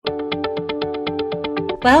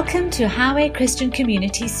Welcome to Highway Christian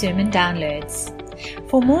Community Sermon Downloads.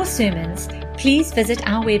 For more sermons, please visit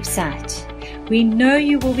our website. We know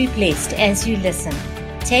you will be blessed as you listen.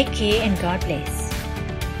 Take care and God bless.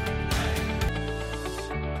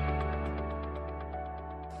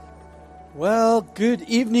 Well, good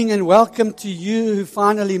evening and welcome to you who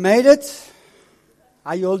finally made it.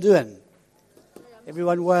 How you all doing?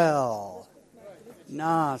 Everyone well?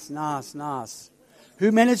 Nice.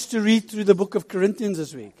 Who managed to read through the book of Corinthians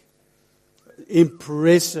this week?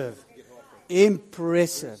 Impressive.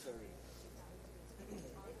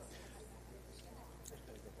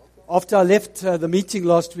 After I left the meeting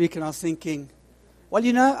last week and I was thinking, well,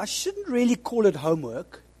 I shouldn't really call it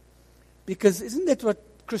homework, because isn't that what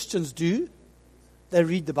Christians do? They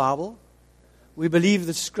read the Bible. We believe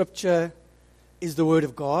the Scripture is the Word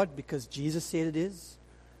of God because Jesus said it is,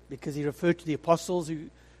 because He referred to the apostles who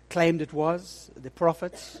claimed it was, the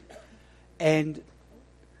prophets. And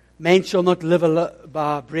man shall not live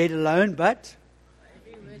by bread alone, but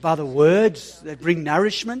by the words that bring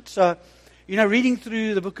nourishment. So, reading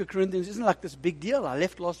through the book of Corinthians isn't like this big deal. I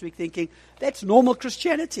left last week thinking, that's normal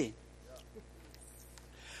Christianity.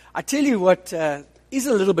 I tell you what is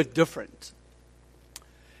a little bit different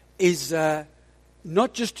is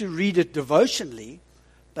not just to read it devotionally,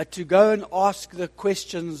 but to go and ask the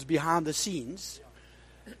questions behind the scenes.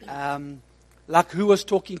 Like who was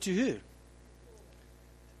talking to who?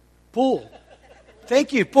 Paul.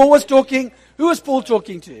 Thank you. Paul was talking. Who was Paul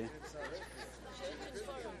talking to?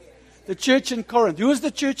 The church in Corinth. Who was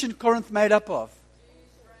the church in Corinth made up of?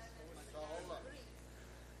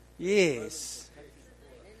 Yes.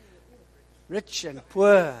 Rich and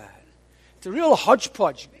poor. It's a real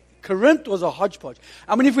hodgepodge. Corinth was a hodgepodge.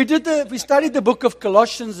 I mean, if we studied the book of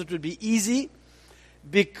Colossians, it would be easy,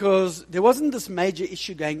 because there wasn't this major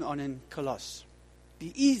issue going on in Colossus.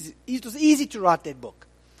 It was easy to write that book.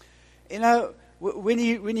 When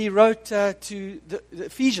he wrote to the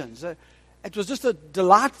Ephesians, it was just a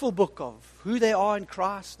delightful book of who they are in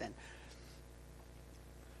Christ. And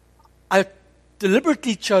I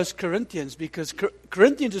deliberately chose Corinthians because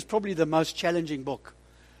Corinthians is probably the most challenging book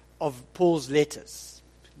of Paul's letters,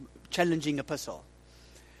 challenging epistle.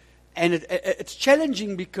 And it's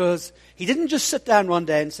challenging because he didn't just sit down one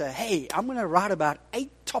day and say, hey, I'm going to write about 8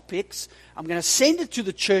 topics. I'm going to send it to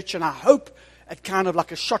the church, and I hope it kind of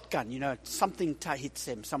like a shotgun, something hits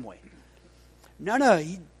them somewhere. No,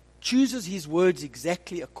 he chooses his words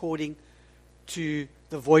exactly according to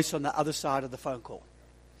the voice on the other side of the phone call.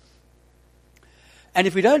 And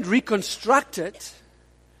if we don't reconstruct it,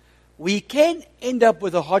 we can end up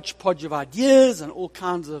with a hodgepodge of ideas and all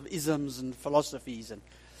kinds of isms and philosophies and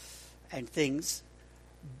things.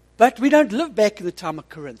 But we don't live back in the time of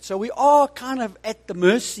Corinth. So we are kind of at the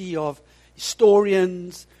mercy of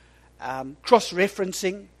historians,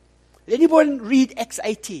 cross-referencing. Did anyone read Acts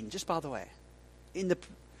 18, just by the way?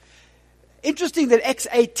 Interesting that Acts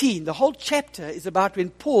 18, the whole chapter is about when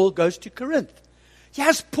Paul goes to Corinth.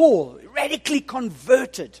 Here's Paul, radically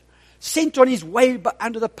converted, sent on his way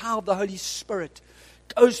under the power of the Holy Spirit,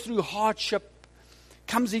 goes through hardship,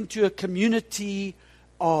 comes into a community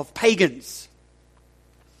of pagans,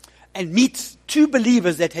 and meets 2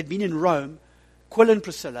 believers that had been in Rome, Aquila and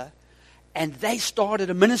Priscilla, and they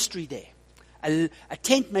started a ministry there, a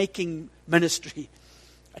tent-making ministry,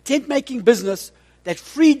 a tent-making business that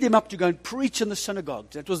freed them up to go and preach in the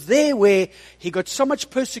synagogues. It was there where he got so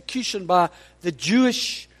much persecution by the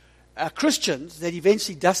Jewish Christians that he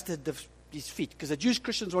eventually dusted his feet, because the Jewish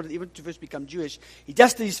Christians wanted even to first become Jewish. He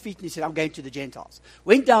dusted his feet and he said, I'm going to the Gentiles.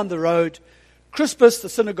 Went down the road. Crispus, the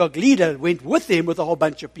synagogue leader, went with him with a whole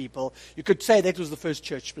bunch of people. You could say that was the first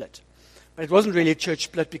church split. But it wasn't really a church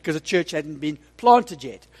split because the church hadn't been planted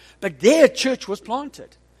yet. But their church was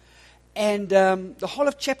planted. And the whole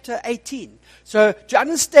of chapter 18. So to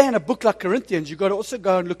understand a book like Corinthians, you've got to also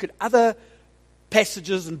go and look at other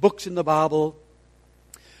passages and books in the Bible.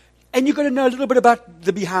 And you've got to know a little bit about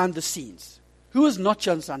the behind the scenes. Who is not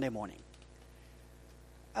here on Sunday morning?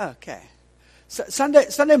 Okay. So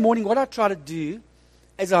Sunday morning, what I try to do,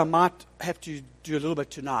 as I might have to do a little bit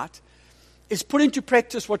tonight, is put into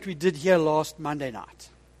practice what we did here last Monday night.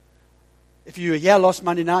 If you were here last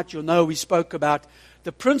Monday night, you'll know we spoke about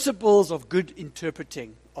the principles of good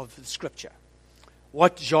interpreting of the Scripture.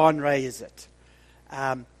 What genre is it?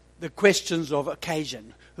 The questions of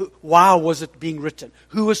occasion. Why was it being written?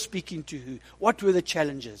 Who was speaking to who? What were the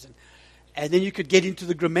challenges? And then you could get into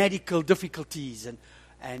the grammatical difficulties.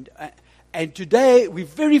 And today, we're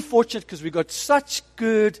very fortunate because we've got such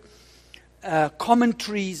good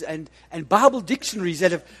commentaries and Bible dictionaries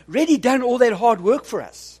that have really done all that hard work for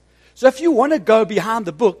us. So if you want to go behind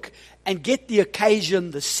the book and get the occasion,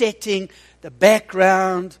 the setting, the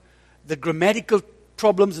background, the grammatical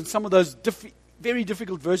problems, and some of those very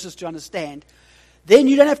difficult verses to understand, then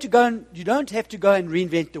you don't have to go and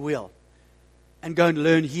reinvent the wheel and go and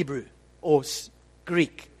learn Hebrew or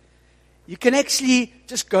Greek. You can actually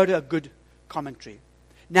just go to a good commentary.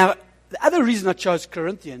 Now, the other reason I chose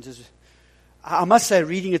Corinthians is, I must say,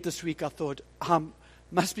 reading it this week, I thought,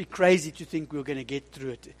 must be crazy to think we were going to get through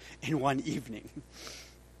it in one evening.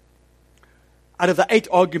 Out of the 8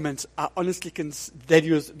 arguments, I honestly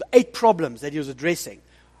the 8 problems that he was addressing,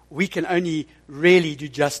 we can only really do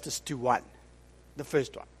justice to one, the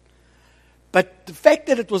first one. But the fact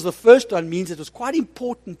that it was the first one means it was quite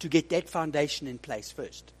important to get that foundation in place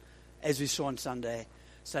first, as we saw on Sunday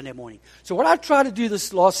morning. So what I tried to do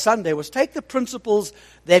this last Sunday was take the principles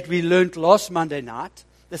that we learned last Monday night.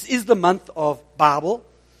 This is the month of Bible.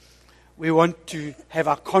 We want to have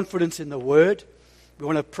our confidence in the Word. We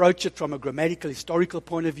want to approach it from a grammatical, historical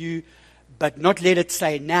point of view, but not let it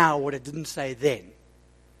say now what it didn't say then.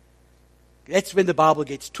 That's when the Bible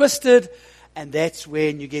gets twisted, and that's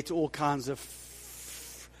when you get all kinds of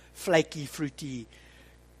flaky, fruity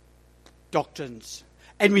doctrines.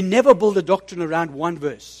 And we never build a doctrine around one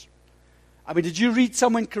verse. I mean, did you read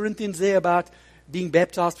somewhere in Corinthians there about being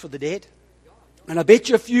baptized for the dead? And I bet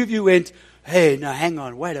you a few of you went, hey, no, hang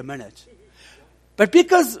on, wait a minute. But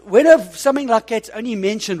because when something like that's only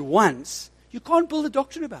mentioned once, you can't build a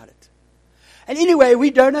doctrine about it. And anyway, we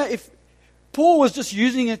don't know if Paul was just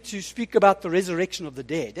using it to speak about the resurrection of the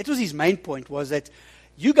dead. That was his main point, was that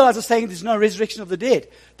you guys are saying there's no resurrection of the dead.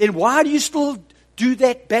 Then why do you still do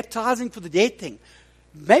that baptizing for the dead thing?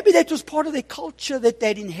 Maybe that was part of their culture that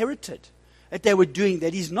they'd inherited, that they were doing,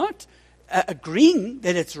 that he's not agreeing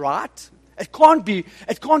that it's right. It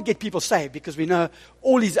can't get people saved, because we know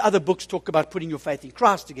all these other books talk about putting your faith in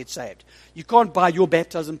Christ to get saved. You can't buy your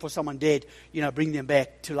baptism for someone dead, bring them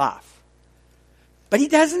back to life. But he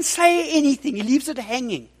doesn't say anything. He leaves it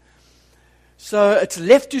hanging. So it's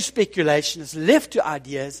left to speculation. It's left to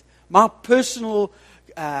ideas. My personal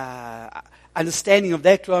understanding of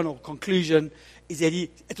that one, or conclusion, is that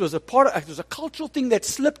it was a cultural thing that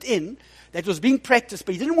slipped in, that was being practiced,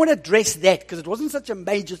 but he didn't want to address that because it wasn't such a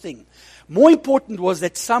major thing. More important was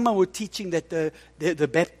that some were teaching that the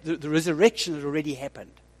resurrection had already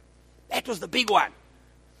happened. That was the big one.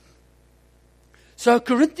 So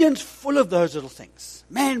Corinthians, full of those little things.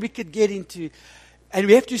 Man, we could get into, and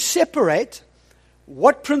we have to separate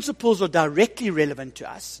what principles are directly relevant to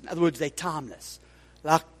us. In other words, they're timeless.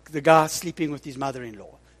 Like the guy sleeping with his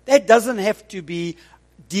mother-in-law. That doesn't have to be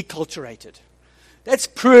deculturated. That's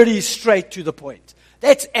pretty straight to the point.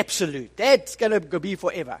 That's absolute. That's going to be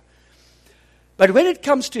forever. But when it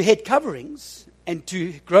comes to head coverings and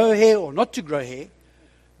to grow hair or not to grow hair,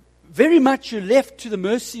 very much you're left to the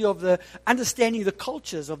mercy of the understanding the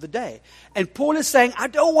cultures of the day. And Paul is saying, I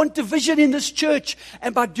don't want division in this church.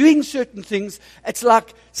 And by doing certain things, it's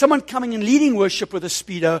like someone coming and leading worship with a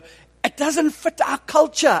Speedo. It doesn't fit our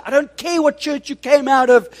culture. I don't care what church you came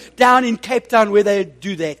out of down in Cape Town where they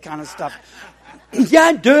do that kind of stuff. Yeah,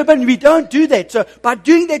 in Durban, we don't do that. So by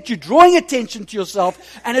doing that, you're drawing attention to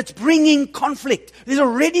yourself, and it's bringing conflict. There's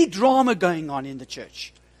already drama going on in the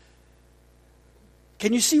church.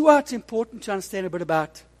 Can you see why it's important to understand a bit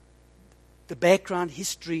about the background,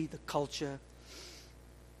 history, the culture?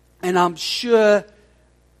 And I'm sure,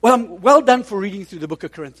 well done for reading through the book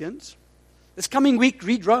of Corinthians. This coming week,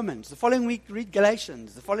 read Romans. The following week, read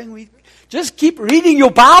Galatians. The following week, just keep reading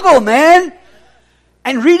your Bible, man.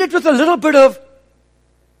 And read it with a little bit of,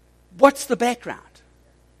 what's the background?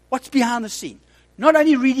 What's behind the scene? Not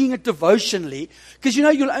only reading it devotionally, because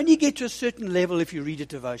you'll only get to a certain level if you read it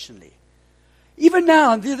devotionally. Even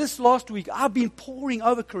now, this last week, I've been poring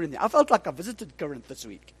over Corinth. I felt like I visited Corinth this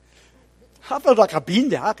week. I felt like I've been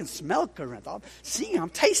there. I can smell Corinth. I'm seeing it. I'm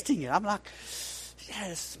tasting it. I'm like,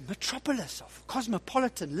 this metropolis of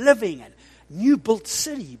cosmopolitan living and new built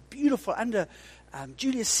city, beautiful under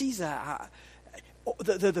Julius Caesar.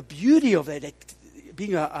 The beauty of that,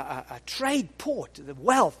 being a trade port, the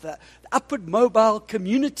wealth, the upward mobile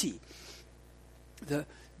community,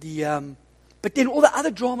 but then all the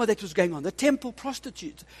other drama that was going on, the temple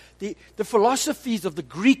prostitutes, the philosophies of the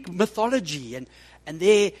Greek mythology and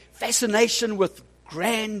their fascination with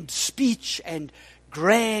grand speech and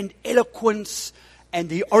grand eloquence, and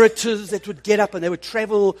the orators that would get up and they would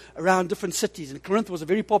travel around different cities. And Corinth was a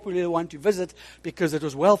very popular one to visit because it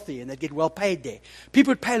was wealthy and they'd get well paid there.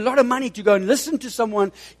 People would pay a lot of money to go and listen to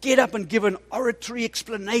someone get up and give an oratory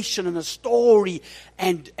explanation and a story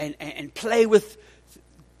and play with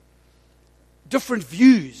different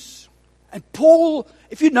views. And Paul,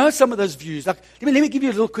 if you know some of those views, like let me give you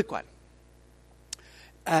a little quick one.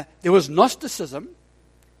 There was Gnosticism,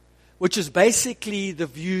 which is basically the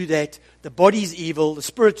view that the body's evil, the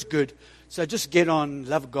spirit's good, so just get on,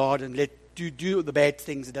 love God, and do the bad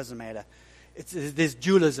things, it doesn't matter. There's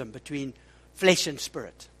dualism between flesh and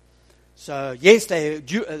spirit. So yes,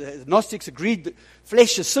 the Gnostics agreed that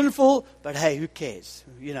flesh is sinful, but hey, who cares?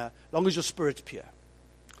 As long as your spirit's pure.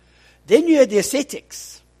 Then you had the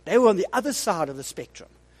ascetics. They were on the other side of the spectrum.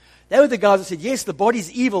 They were the guys that said, yes, the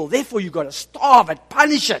body's evil, therefore you've got to starve it,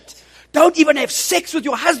 punish it. Don't even have sex with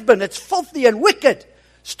your husband. It's filthy and wicked.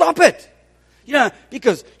 Stop it.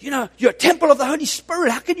 Because, you're a temple of the Holy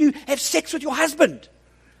Spirit. How can you have sex with your husband?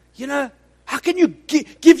 How can you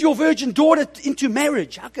give your virgin daughter into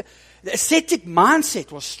marriage? The ascetic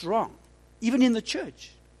mindset was strong, even in the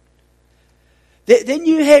church. Then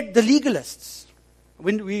you had the legalists.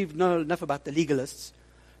 We know enough about the legalists.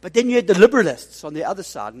 But then you had the liberalists on the other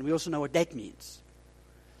side, and we also know what that means.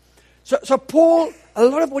 So Paul, a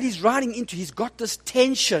lot of what he's writing into, he's got this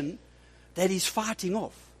tension that he's fighting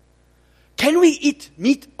off. Can we eat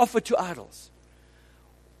meat offered to idols?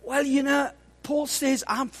 Well, Paul says,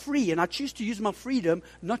 I'm free, and I choose to use my freedom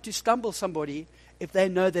not to stumble somebody if they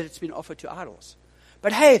know that it's been offered to idols.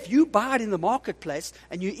 But hey, if you buy it in the marketplace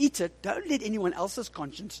and you eat it, don't let anyone else's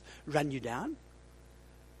conscience run you down.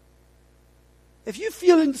 If you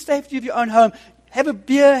feel in the safety of your own home, have a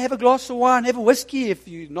beer, have a glass of wine, have a whiskey if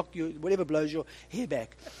you knock whatever blows your hair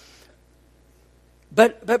back.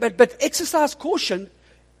 But exercise caution,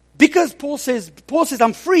 because Paul says,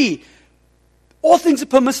 I'm free. All things are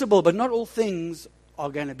permissible, but not all things are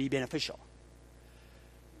going to be beneficial.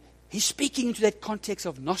 He's speaking into that context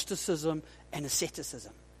of Gnosticism and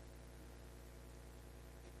asceticism.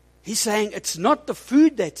 He's saying it's not the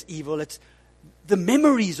food that's evil, it's the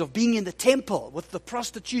memories of being in the temple with the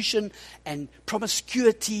prostitution and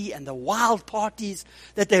promiscuity and the wild parties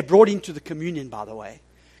that they brought into the communion, by the way.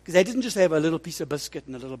 Because they didn't just have a little piece of biscuit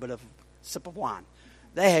and a little bit of sip of wine.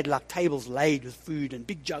 They had like tables laid with food and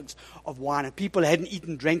big jugs of wine, and people who hadn't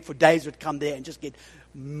eaten, drank for days would come there and just get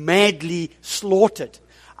madly slaughtered.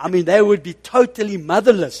 I mean, they would be totally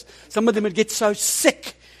motherless. Some of them would get so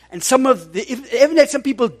sick, and even had some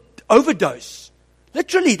people overdose.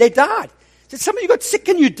 Literally, they died. Some of you got sick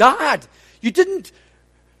and you died. You didn't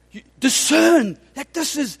discern that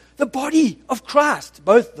this is the body of Christ,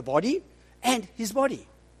 both the body and his body.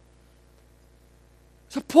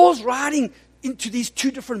 So Paul's writing into these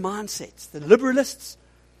two different mindsets, the liberalists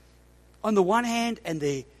on the one hand and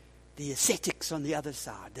the ascetics on the other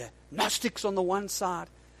side, the Gnostics on the one side.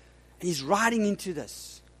 And he's writing into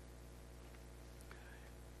this.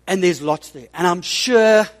 And there's lots there. And I'm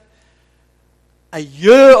sure a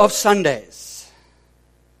year of Sundays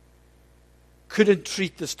couldn't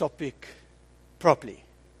treat this topic properly.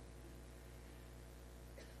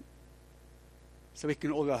 So we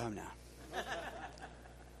can all go home now.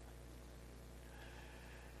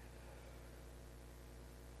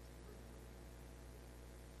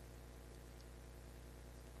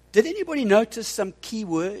 Did anybody notice some key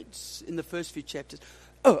words in the first few chapters?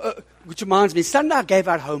 Which reminds me, Sunday I gave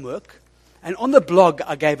out homework. And on the blog,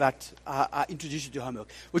 I introduced you to homework,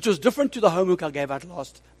 which was different to the homework I gave out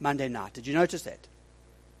last Monday night. Did you notice that?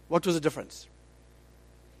 What was the difference?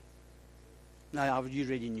 No, you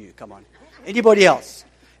already knew. Come on. Anybody else?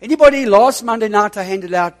 Anybody? Last Monday night, I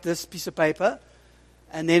handed out this piece of paper.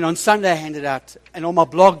 And then on Sunday, I handed out, and on my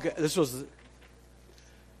blog,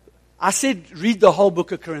 I said, read the whole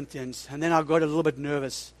book of Corinthians. And then I got a little bit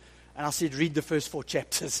nervous. And I said, read the first 4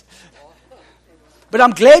 chapters. But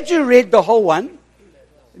I'm glad you read the whole one.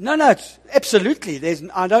 No, absolutely.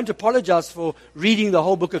 I don't apologize for reading the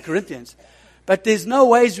whole book of Corinthians. But there's no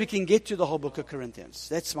ways we can get to the whole book of Corinthians.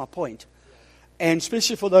 That's my point. And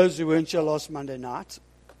especially for those who weren't here last Monday night.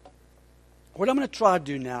 What I'm going to try to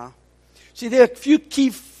do now. See, there are a few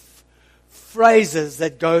key phrases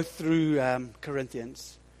that go through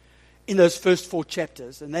Corinthians in those first 4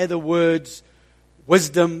 chapters. And they're the words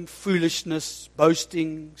wisdom, foolishness,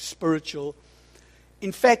 boasting, spiritual.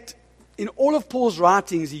 In fact, in all of Paul's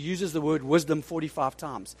writings, he uses the word wisdom 45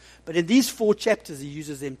 times. But in these 4 chapters, he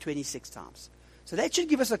uses them 26 times. So that should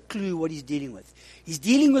give us a clue what he's dealing with. He's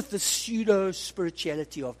dealing with the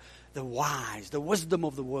pseudo-spirituality of the wise, the wisdom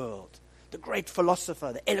of the world, the great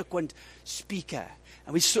philosopher, the eloquent speaker.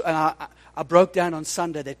 And I broke down on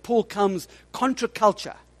Sunday that Paul comes contra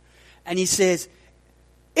culture. And he says,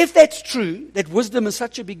 if that's true, that wisdom is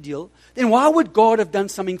such a big deal, then why would God have done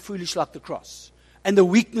something foolish like the cross and the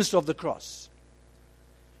weakness of the cross?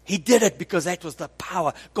 He did it because that was the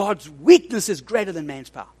power. God's weakness is greater than man's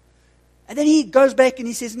power. And then he goes back and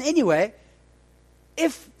he says, and anyway,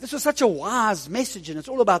 if this was such a wise message and it's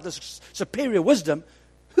all about this superior wisdom,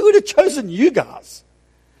 who would have chosen you guys?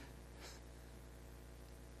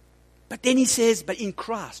 But then he says, but in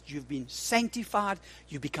Christ you've been sanctified,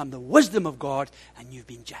 you've become the wisdom of God, and you've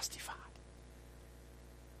been justified.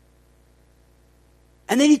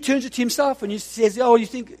 And then he turns it to himself and he says, oh, you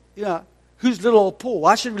think, who's little old Paul?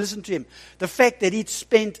 Why should we listen to him? The fact that he'd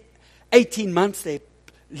spent 18 months there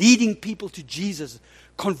leading people to Jesus,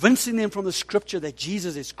 convincing them from the scripture that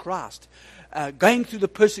Jesus is Christ, going through the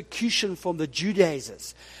persecution from the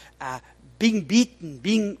Judaizers, being beaten,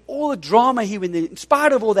 being all the drama he went in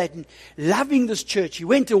spite of all that, and loving this church. He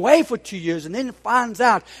went away for 2 years and then finds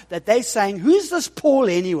out that they're saying, who's this Paul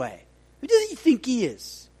anyway? Who does he think he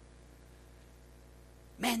is?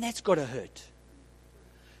 Man, that's got to hurt.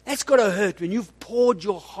 That's got to hurt when you've poured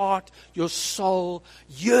your heart, your soul,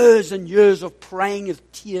 years and years of praying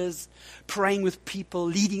with tears, praying with people,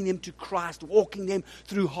 leading them to Christ, walking them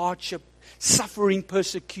through hardship, suffering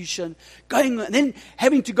persecution, going and then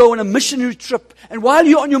having to go on a missionary trip. And while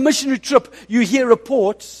you're on your missionary trip, you hear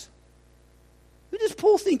reports. Who does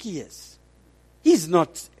Paul think he is? He's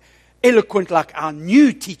not eloquent like our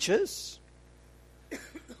new teachers. In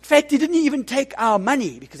fact, he didn't even take our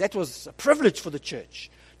money, because that was a privilege for the church,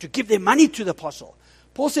 to give their money to the apostle.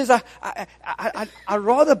 Paul says, I'd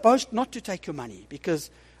rather boast not to take your money, because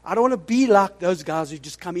I don't want to be like those guys who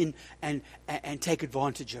just come in and take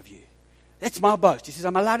advantage of you. That's my boast. He says,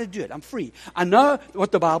 I'm allowed to do it. I'm free. I know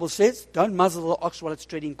what the Bible says. Don't muzzle the ox while it's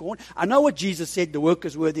treading corn. I know what Jesus said, the worker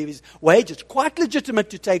is worthy of his wage. It's quite legitimate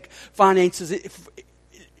to take finances. If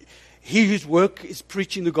he whose work is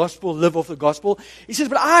preaching the gospel, live off the gospel. He says,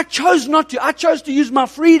 but I chose not to. I chose to use my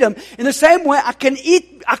freedom. In the same way, I can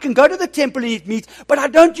go to the temple and eat meat, but I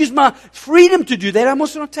don't use my freedom to do that. I'm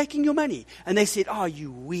also not taking your money. And they said, oh,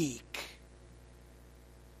 you weak.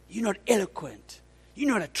 You're not eloquent. You're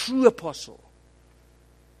not a true apostle.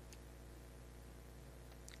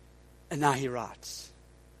 And now he writes.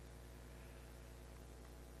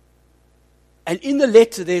 And in the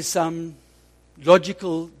letter, there's some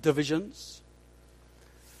logical divisions.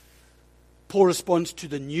 Paul responds to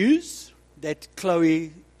the news that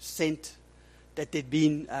Chloe sent, that there'd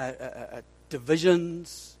been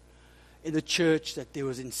divisions in the church, that there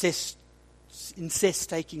was incest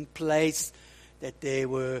taking place, that there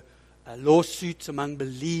were lawsuits among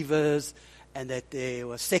believers, and that there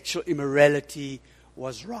was sexual immorality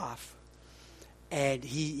was rife. And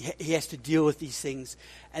he has to deal with these things.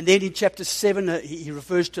 And then in chapter 7, he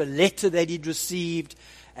refers to a letter that he'd received.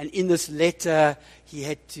 And in this letter, he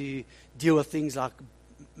had to deal with things like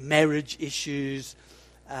marriage issues,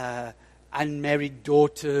 unmarried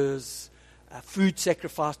daughters, food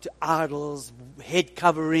sacrificed to idols, head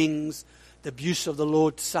coverings, the abuse of the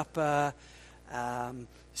Lord's Supper,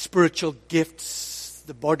 spiritual gifts,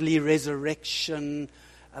 the bodily resurrection,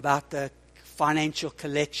 about the financial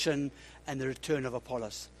collection, and the return of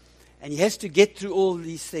Apollos. And he has to get through all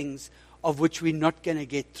these things, of which we're not going to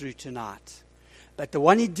get through tonight. But the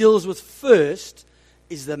one he deals with first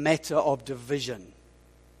is the matter of division.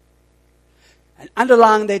 And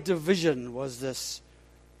underlying that division was this,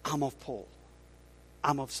 I'm of Paul,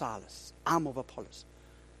 I'm of Silas, I'm of Apollos.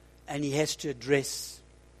 And he has to address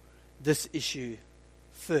this issue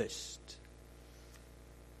first.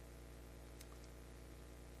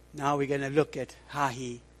 Now we're going to look at how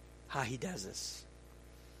he does this.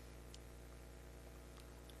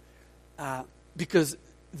 Because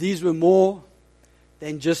these were more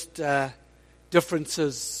than just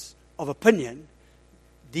differences of opinion.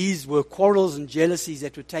 These were quarrels and jealousies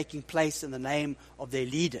that were taking place in the name of their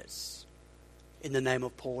leaders, in the name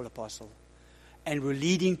of Paul, apostle, and were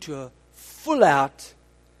leading to a full-out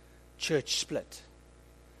church split.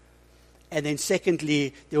 And then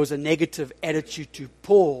secondly, there was a negative attitude to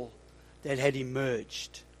Paul that had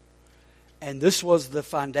emerged. And this was the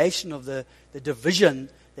foundation of the division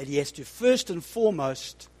that he has to first and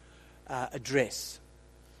foremost address.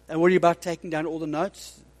 Don't worry about taking down all the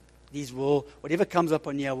notes. These will, whatever comes up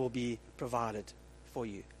on here will be provided for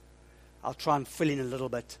you. I'll try and fill in a little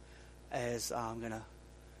bit as I'm going to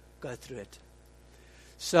go through it.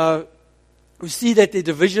 So we see that the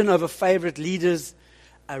division over favorite leaders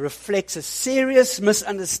reflects a serious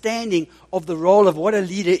misunderstanding of the role of what a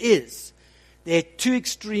leader is. There are two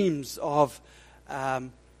extremes of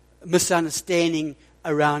misunderstanding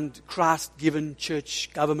around Christ-given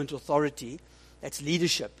church government authority. That's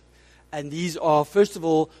leadership. And these are, first of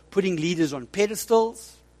all, putting leaders on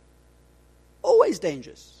pedestals. Always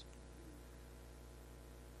dangerous.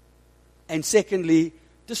 And secondly,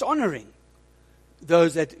 dishonoring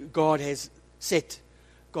those that God has set,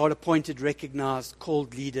 God appointed, recognized,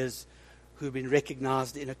 called leaders who've been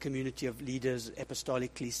recognized in a community of leaders,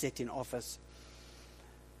 apostolically set in office.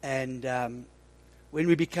 And when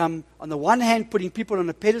we become, on the one hand, putting people on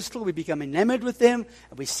a pedestal, we become enamored with them,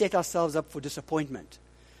 and we set ourselves up for disappointment.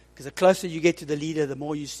 Because the closer you get to the leader, the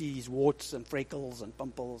more you see his warts and freckles and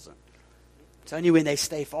pimples. And it's only when they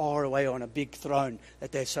stay far away on a big throne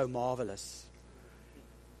that they're so marvelous.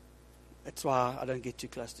 That's why I don't get too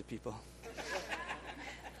close to people.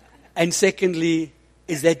 And secondly,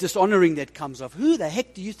 is that dishonoring that comes off. Who the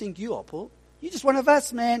heck do you think you are, Paul? You're just one of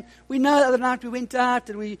us, man. We know the other night we went out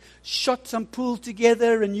and we shot some pool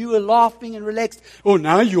together and you were laughing and relaxed. Oh,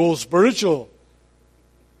 now you're all spiritual.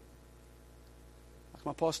 Like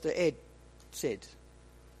my pastor Ed said,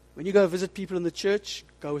 when you go visit people in the church,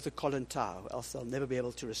 go with a collar tie, or else they'll never be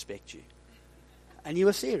able to respect you. And he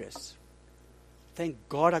was serious. Thank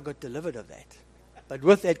God I got delivered of that. But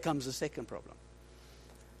with that comes the second problem.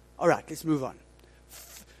 All right, let's move on.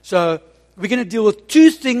 So we're going to deal with two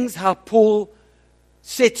things, how Paul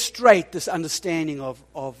set straight this understanding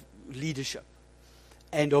of leadership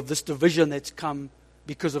and of this division that's come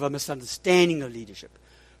because of a misunderstanding of leadership.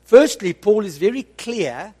 Firstly, Paul is very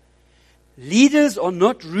clear. Leaders are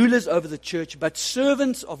not rulers over the church, but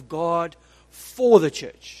servants of God for the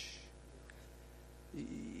church.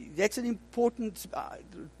 That's an important,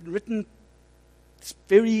 written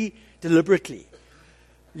very deliberately.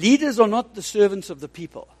 Leaders are not the servants of the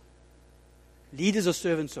people. Leaders are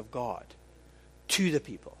servants of God to the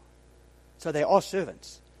people. So they are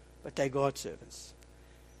servants, but they're God's servants.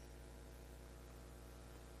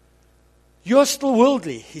 You're still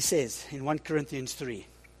worldly, he says in 1 Corinthians 3.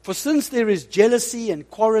 For since there is jealousy and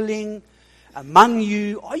quarreling among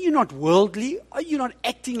you, are you not worldly? Are you not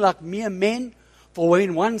acting like mere men? For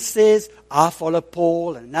when one says, I follow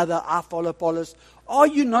Paul, and another, I follow Apollos, are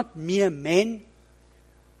you not mere men?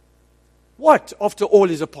 What, after all,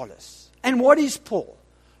 is Apollos? And what is Paul?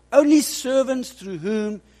 Only servants through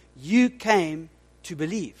whom you came to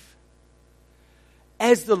believe,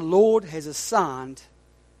 as the Lord has assigned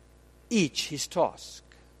each his task.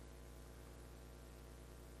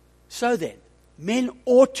 So then, men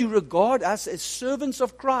ought to regard us as servants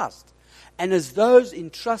of Christ and as those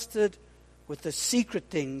entrusted with the secret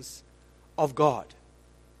things of God.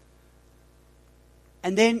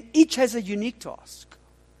 And then each has a unique task.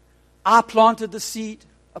 I planted the seed,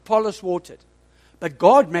 Apollos watered, but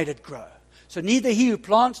God made it grow. So neither he who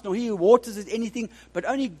plants nor he who waters is anything, but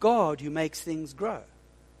only God who makes things grow.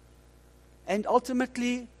 And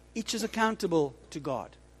ultimately, each is accountable to God.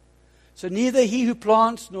 So neither he who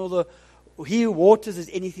plants nor he who waters is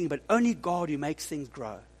anything, but only God who makes things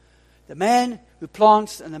grow. The man who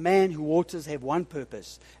plants and the man who waters have one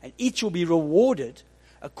purpose, and each will be rewarded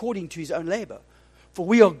according to his own labor. For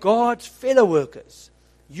we are God's fellow workers.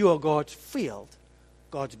 You are God's field,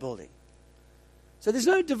 God's building. So there's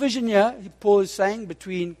no division here, Paul is saying,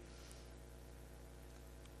 between...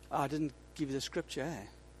 I didn't give you the scripture, eh?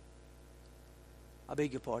 I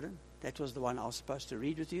beg your pardon. That was the one I was supposed to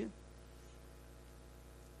read with you.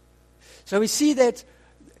 So we see that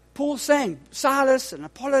Paul's saying, Silas and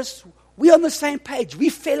Apollos, we're on the same page. We're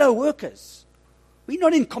fellow workers. We're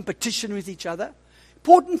not in competition with each other.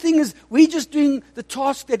 Important thing is, we're just doing the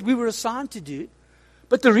task that we were assigned to do.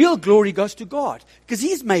 But the real glory goes to God, because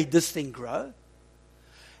He's made this thing grow.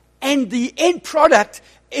 And the end product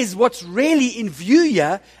is what's really in view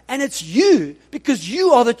here, and it's you, because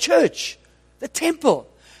you are the church, the temple.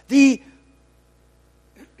 The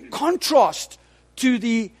contrast to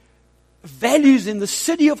the values in the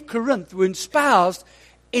city of Corinth were espoused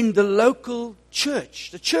in the local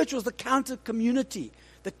church. The church was the counter community,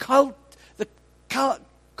 the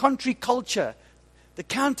country culture, the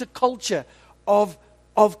counter culture of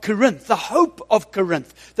Corinth, the hope of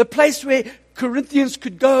Corinth, the place where Corinthians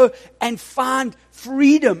could go and find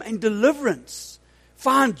freedom and deliverance,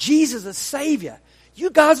 find Jesus as Savior.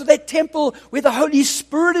 You guys are that temple where the Holy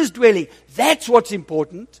Spirit is dwelling. That's what's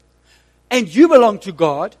important. And you belong to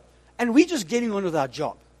God, and we're just getting on with our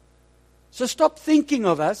job. So stop thinking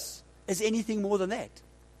of us as anything more than that.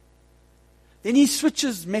 Then he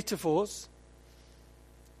switches metaphors,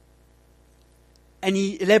 and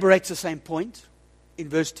he elaborates the same point in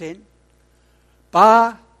verse 10.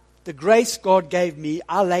 By the grace God gave me,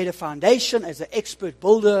 I laid a foundation as an expert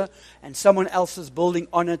builder, and someone else is building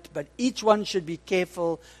on it, but each one should be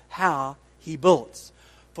careful how he builds.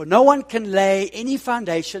 For no one can lay any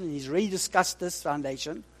foundation, and he's already discussed this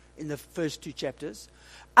foundation in the first 2 chapters,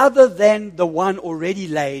 other than the one already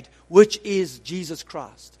laid, which is Jesus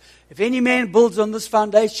Christ. If any man builds on this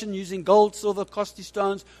foundation using gold, silver, costly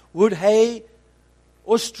stones, wood, hay,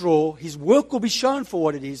 or straw, his work will be shown for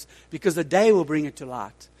what it is, because the day will bring it to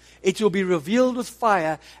light. It will be revealed with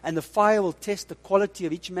fire, and the fire will test the quality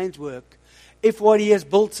of each man's work. If what he has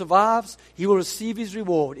built survives, he will receive his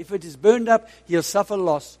reward. If it is burned up, he'll suffer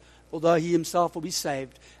loss, although he himself will be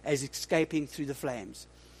saved as escaping through the flames.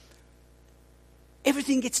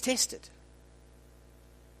 Everything gets tested.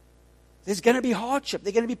 There's going to be hardship.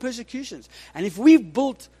 There are going to be persecutions. And if we've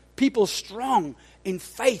built people strong in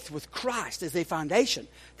faith with Christ as their foundation,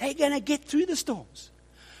 they're going to get through the storms.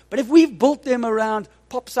 But if we've built them around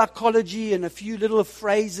pop psychology and a few little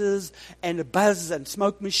phrases and a buzz and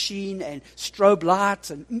smoke machine and strobe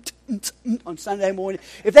lights and on Sunday morning,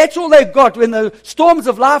 if that's all they've got when the storms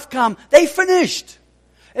of life come, they're finished.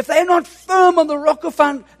 If they're not firm on the rock of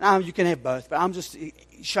foundation, now you can have both, but I'm just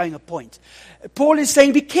showing a point. Paul is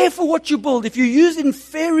saying, be careful what you build. If you use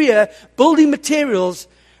inferior building materials,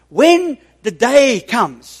 when the day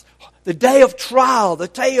comes, the day of trial, the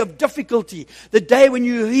day of difficulty, the day when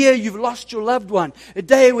you hear you've lost your loved one, the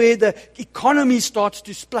day where the economy starts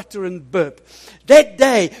to splutter and burp, that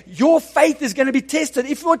day, your faith is going to be tested.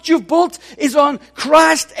 If what you've built is on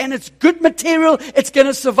Christ and it's good material, it's going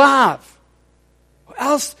to survive. Or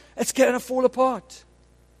else, it's going to fall apart.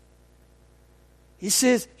 He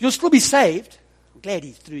says, you'll still be saved. I'm glad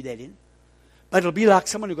he threw that in. But it'll be like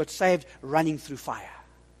someone who got saved running through fire.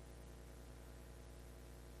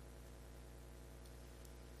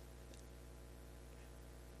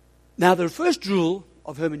 Now, the first rule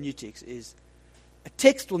of hermeneutics is a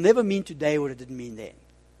text will never mean today what it didn't mean then.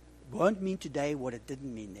 It won't mean today what it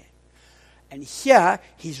didn't mean then. And here,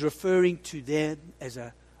 he's referring to them as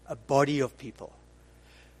a body of people.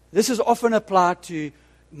 This is often applied to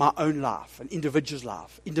my own life, an individual's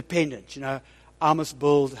life, independent. You know, I must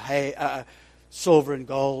build silver and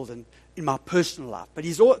gold and in my personal life. But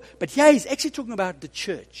here he's actually talking about the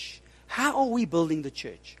church. How are we building the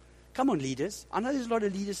church? Come on, leaders. I know there's a lot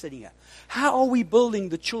of leaders sitting here. How are we building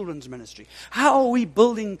the children's ministry? How are we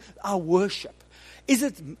building our worship? Is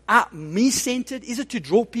it me-centered? Is it to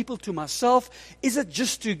draw people to myself? Is it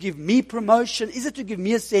just to give me promotion? Is it to give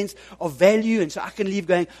me a sense of value and so I can leave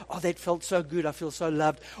going, oh, that felt so good, I feel so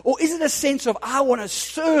loved? Or is it a sense of I want to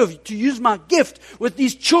serve, to use my gift with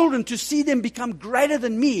these children to see them become greater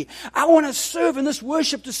than me? I want to serve in this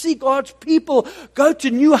worship to see God's people go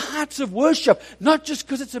to new heights of worship, not just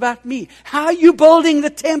because it's about me. How are you building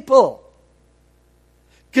the temple?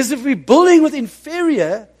 Because if we're building with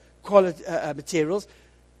inferior quality materials,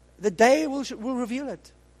 the day will reveal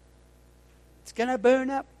it. It's going to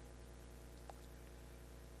burn up.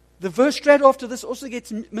 The verse straight after this also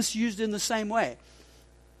gets misused in the same way.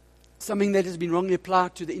 Something that has been wrongly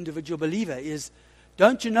applied to the individual believer is,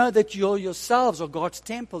 don't you know that you yourselves are God's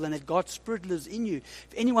temple and that God's Spirit lives in you?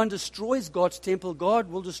 If anyone destroys God's temple,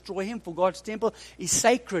 God will destroy him, for God's temple is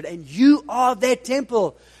sacred and you are that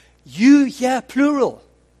temple. You here, plural.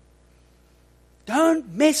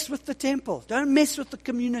 Don't mess with the temple. Don't mess with the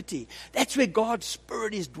community. That's where God's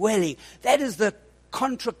Spirit is dwelling. That is the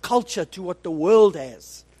contra-culture to what the world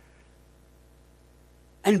has.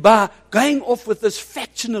 And by going off with this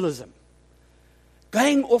factionalism,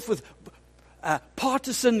 going off with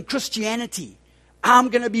partisan Christianity, I'm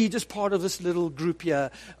going to be just part of this little group here,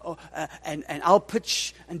 and I'll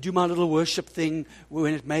pitch and do my little worship thing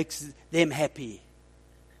when it makes them happy.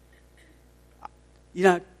 You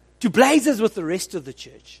know, to blazes with the rest of the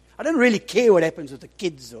church. I don't really care what happens with the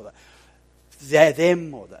kids or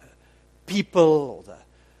them or the people or the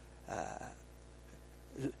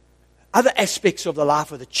other aspects of the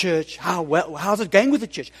life of the church. How's it going with the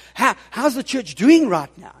church? How's the church doing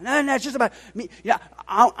right now? No, it's just about me. Yeah,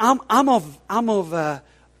 I'm of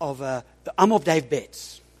Dave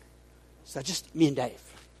Betts. So just me and Dave.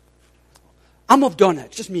 I'm of Donna.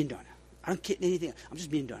 It's just me and Donna. I don't care anything. I'm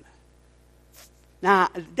just me and Donna. Now,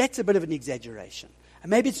 that's a bit of an exaggeration.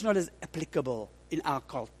 And maybe it's not as applicable in our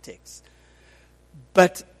context.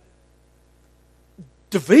 But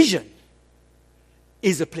division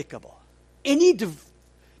is applicable. Any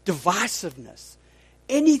divisiveness,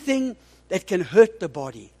 anything that can hurt the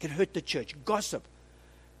body, can hurt the church, gossip,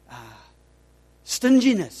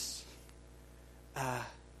 stinginess,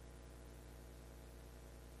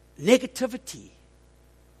 negativity.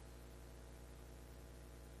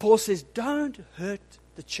 Paul says, don't hurt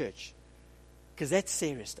the church, because that's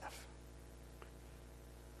serious stuff.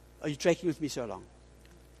 Are you tracking with me so long?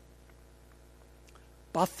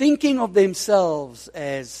 By thinking of themselves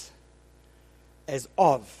as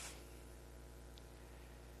of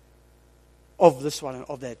this one and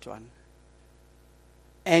of that one,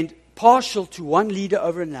 and partial to one leader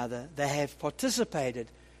over another, they have participated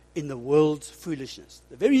in the world's foolishness.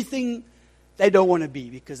 The very thing they don't want to be,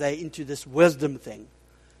 because they're into this wisdom thing.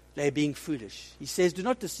 they are being foolish. He says, do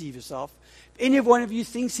not deceive yourself. If any one of you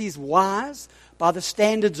thinks he is wise by the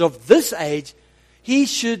standards of this age, he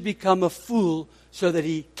should become a fool so that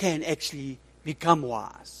he can actually become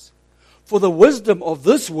wise. For the wisdom of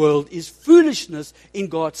this world is foolishness in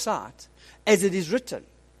God's sight, as it is written.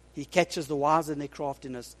 He catches the wise in their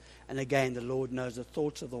craftiness, and again the Lord knows the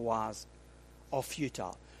thoughts of the wise are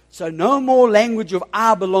futile. So no more language of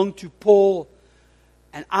I belong to Paul,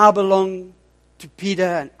 and I belong to Peter,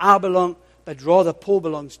 and I belong, but rather Paul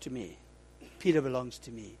belongs to me. Peter belongs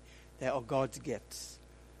to me. They are God's gifts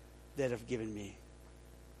that have given me.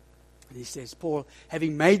 And he says, Paul,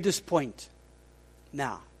 having made this point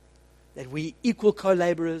now, that we equal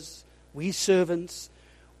co-laborers, we servants,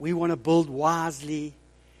 we want to build wisely.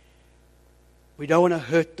 We don't want to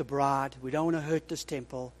hurt the bride. We don't want to hurt this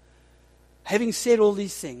temple. Having said all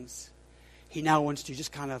these things, he now wants to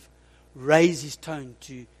just kind of raise his tone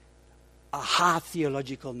to a high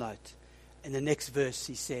theological note. In the next verse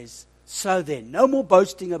he says, so then, no more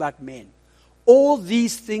boasting about men. All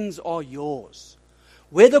these things are yours.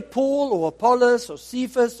 Whether Paul or Apollos or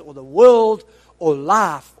Cephas or the world or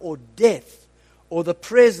life or death or the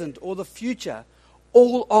present or the future,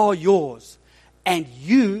 all are yours. And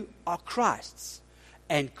you are Christ's.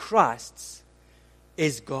 And Christ's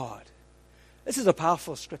is God. This is a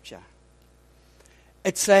powerful scripture.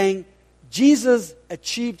 It's saying Jesus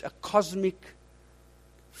achieved a cosmic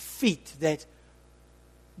feat that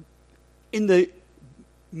in the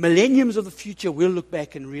millenniums of the future we'll look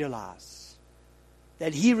back and realize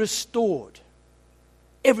that he restored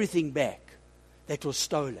everything back that was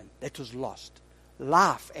stolen, that was lost.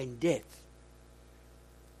 Life and death.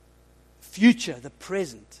 Future, the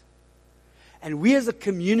present. And we as a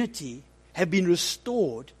community have been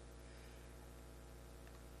restored,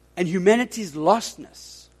 and humanity's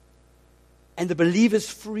lostness and the believer's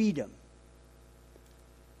freedom.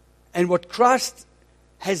 And what Christ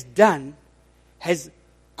has done has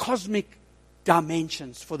cosmic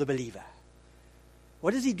dimensions for the believer.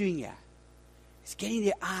 What is he doing here? He's getting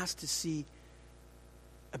their eyes to see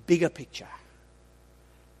a bigger picture.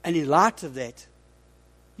 And in light of that,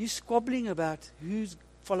 you're squabbling about who's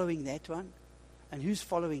following that one, and who's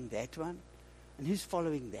following that one, and who's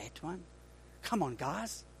following that one. Come on,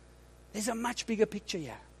 guys. There's a much bigger picture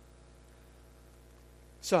here.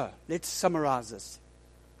 So, let's summarize this.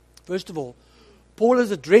 First of all, Paul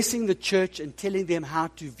is addressing the church and telling them how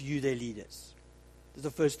to view their leaders. That's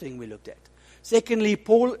the first thing we looked at. Secondly,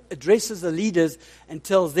 Paul addresses the leaders and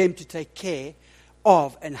tells them to take care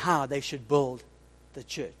of and how they should build the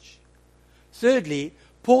church. Thirdly,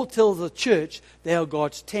 Paul tells the church they are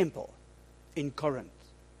God's temple in Corinth.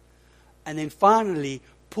 And then finally,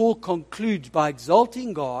 Paul concludes by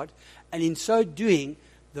exalting God, and in so doing,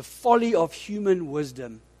 the folly of human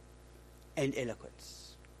wisdom and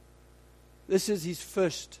eloquence. This is his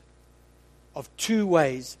first of two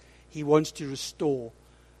ways he wants to restore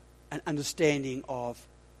an understanding of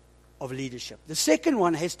leadership. The second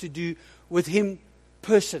one has to do with him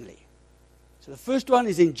personally. So the first one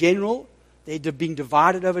is in general, they're being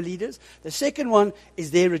divided over leaders. The second one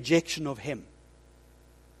is their rejection of him.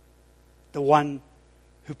 The one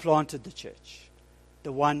who planted the church.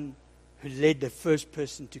 The one who led the first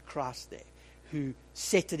person to Christ there. Who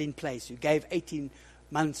set it in place. Who gave 18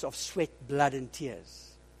 months of sweat, blood, and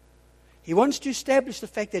tears. He wants to establish the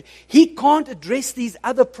fact that he can't address these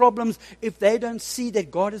other problems if they don't see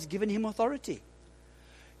that God has given him authority.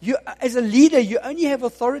 You, as a leader, you only have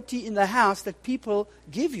authority in the house that people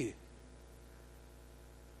give you.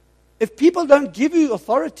 If people don't give you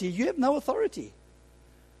authority, you have no authority.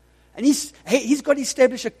 And he's got to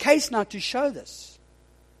establish a case now to show this.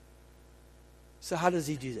 So how does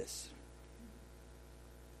he do this?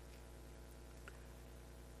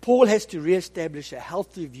 Paul has to reestablish a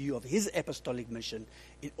healthy view of his apostolic mission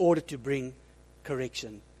in order to bring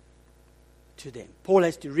correction to them. Paul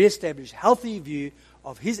has to reestablish a healthy view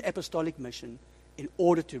of his apostolic mission in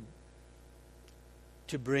order to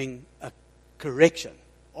bring a correction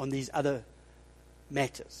on these other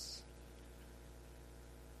matters.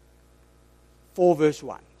 4 verse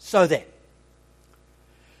 1. So then,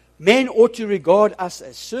 men ought to regard us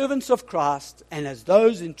as servants of Christ and as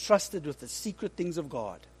those entrusted with the secret things of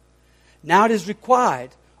God. Now it is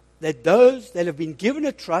required that those that have been given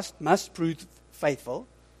a trust must prove faithful.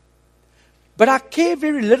 But I care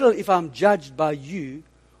very little if I'm judged by you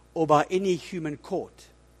or by any human court.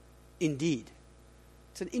 Indeed.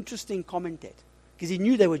 It's an interesting comment that, because he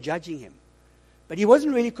knew they were judging him. But he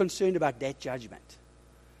wasn't really concerned about that judgment.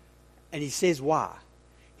 And he says why?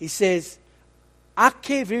 He says, I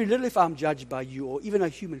care very little if I'm judged by you or even a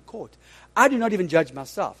human court. I do not even judge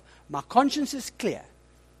myself. My conscience is clear.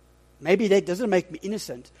 maybe that doesn't make me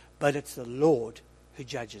innocent, but it's the Lord who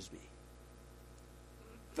judges me.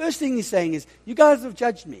 First thing he's saying is, you guys have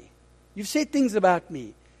judged me. You've said things about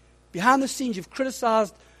me. Behind the scenes, you've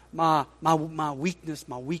criticized my weakness,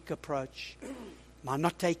 my weak approach, my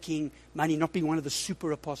not taking money, not being one of the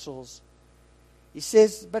super apostles. He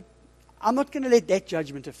says, but I'm not going to let that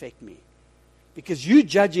judgment affect me, because you're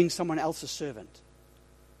judging someone else's servant.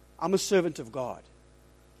 I'm a servant of God.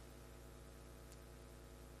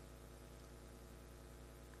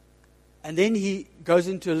 And then he goes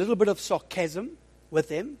into a little bit of sarcasm with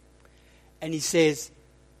them, and he says,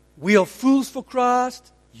 we are fools for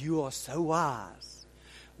Christ, you are so wise.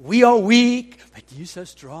 We are weak, but you're so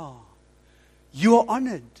strong. You are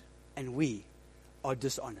honored, and we are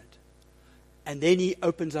dishonored. And then he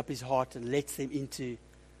opens up his heart and lets them into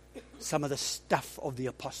some of the stuff of the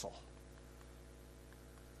apostle.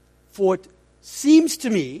 For it seems to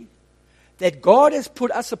me that God has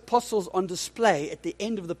put us apostles on display at the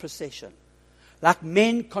end of the procession, like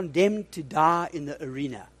men condemned to die in the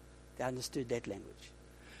arena. They understood that language.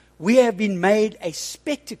 We have been made a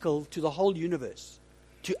spectacle to the whole universe,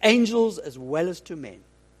 to angels as well as to men.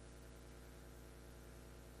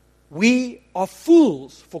 We are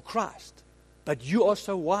fools for Christ, but you are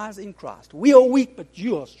so wise in Christ. We are weak, but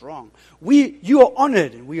you are strong. You are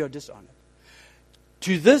honored, and we are dishonored.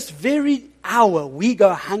 To this very hour, we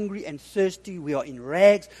go hungry and thirsty. We are in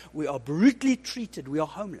rags. We are brutally treated. We are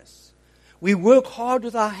homeless. We work hard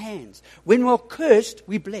with our hands. When we are cursed,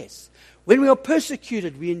 we bless. When we are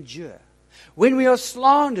persecuted, we endure. When we are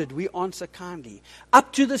slandered, we answer kindly.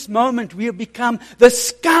 Up to this moment, we have become the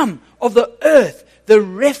scum of the earth, the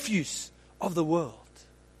refuse of the world.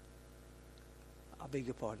 I beg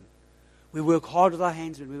your pardon. We work hard with our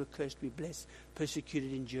hands. When we were cursed, we bless.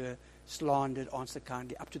 Persecuted, endure. Slandered, answer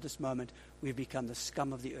kindly. Up to this moment, we've become the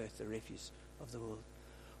scum of the earth, the refuse of the world.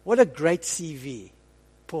 What a great CV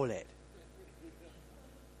Paul had.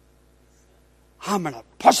 I'm an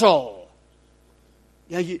apostle.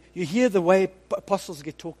 You know, you hear the way apostles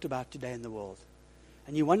get talked about today in the world,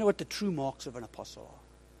 and you wonder what the true marks of an apostle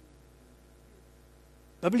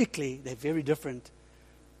are. Biblically, they're very different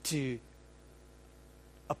to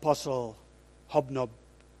apostle Hobnob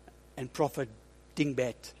and prophet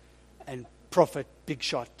Dingbat and prophet Big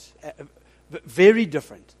Shot. Very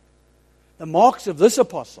different. The marks of this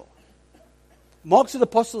apostle, marks of the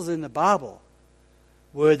apostles in the Bible,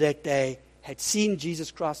 were that they had seen Jesus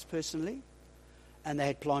Christ personally, and they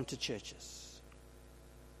had planted churches.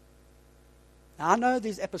 Now, I know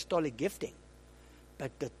there's apostolic gifting,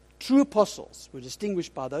 but the true apostles were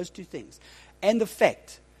distinguished by those two things, and the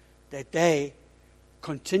fact that they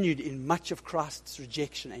continued in much of Christ's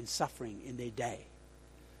rejection and suffering in their day.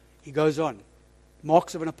 He goes on,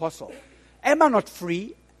 marks of an apostle. Am I not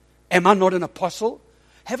free? Am I not an apostle?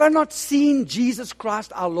 Have I not seen Jesus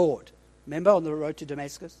Christ our Lord? Remember on the road to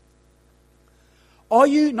Damascus? Are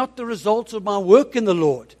you not the results of my work in the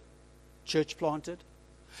Lord? Church planted.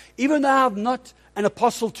 Even though I'm not an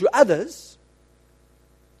apostle to others,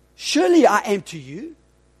 surely I am to you.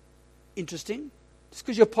 Interesting. Just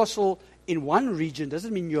because you're apostle in one region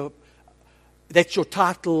doesn't mean that's your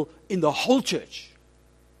title in the whole church.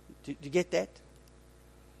 Do you get that?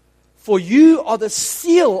 For you are the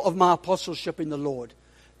seal of my apostleship in the Lord.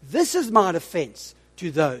 This is my defense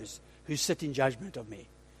to those who sit in judgment of me.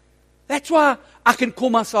 That's why I can call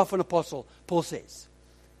myself an apostle, Paul says.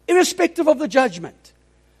 Irrespective of the judgment.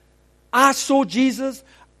 I saw Jesus.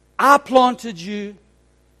 I planted you.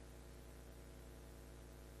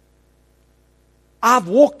 I've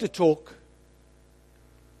walked the talk.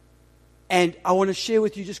 And I want to share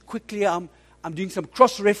with you just quickly, I'm doing some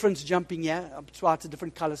cross-reference jumping here. That's why it's a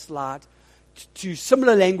different color slide. To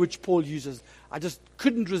similar language Paul uses. I just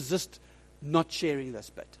couldn't resist not sharing this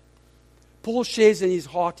bit. Paul shares in his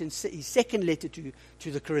heart in his second letter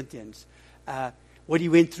to the Corinthians what he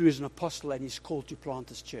went through as an apostle and his call to plant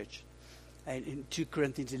this church in 2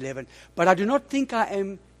 Corinthians 11. But I do not think I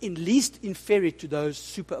am in least inferior to those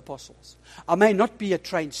super apostles. I may not be a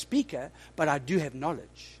trained speaker, but I do have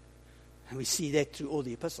knowledge. And we see that through all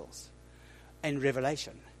the epistles and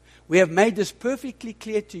Revelation. We have made this perfectly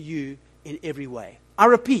clear to you in every way. I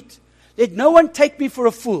repeat, let no one take me for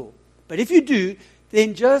a fool. But if you do,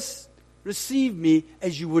 then just receive me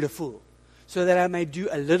as you would a fool, so that I may do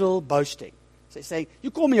a little boasting. So he's saying,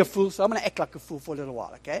 you call me a fool, so I'm going to act like a fool for a little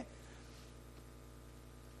while, okay?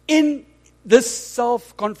 In this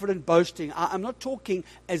self-confident boasting, I'm not talking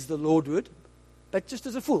as the Lord would, but just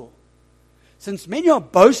as a fool. Since many are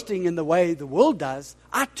boasting in the way the world does,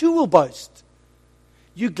 I too will boast.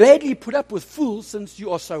 You gladly put up with fools since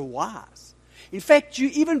you are so wise. In fact, you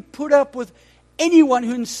even put up with anyone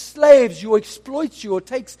who enslaves you or exploits you or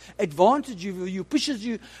takes advantage of you, pushes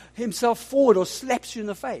you himself forward or slaps you in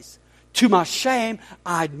the face. To my shame,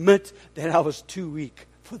 I admit that I was too weak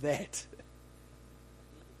for that.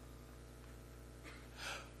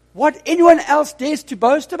 What anyone else dares to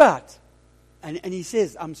boast about. And he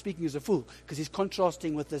says, I'm speaking as a fool, because he's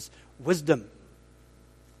contrasting with this wisdom.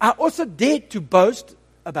 I also dared to boast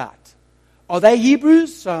about. Are they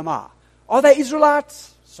Hebrews? So am I. Are they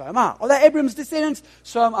Israelites? So am I. Are they Abraham's descendants?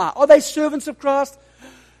 So am I. Are they servants of Christ?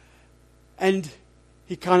 And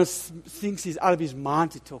he kind of thinks he's out of his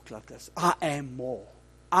mind to talk like this. I am more.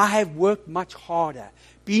 I have worked much harder,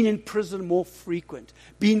 been in prison more frequent,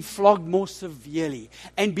 been flogged more severely,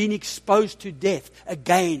 and been exposed to death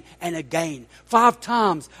again and again. 5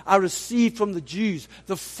 times I received from the Jews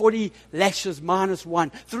the 40 lashes minus 1.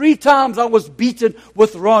 3 times I was beaten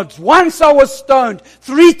with rods. Once I was stoned.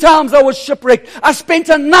 3 times I was shipwrecked. I spent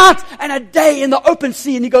a night and a day in the open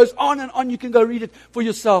sea. And he goes on and on. You can go read it for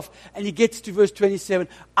yourself. And he gets to verse 27.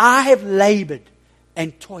 I have labored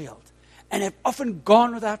and toiled, and have often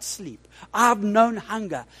gone without sleep. I have known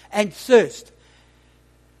hunger and thirst,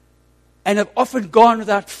 and have often gone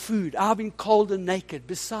without food. I have been cold and naked.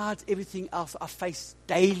 Besides everything else, I face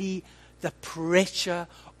daily the pressure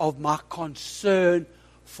of my concern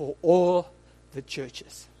for all the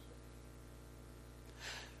churches.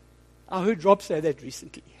 I heard Rob say that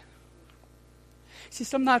recently. He says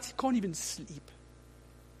some nights he can't even sleep.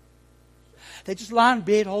 They just lie in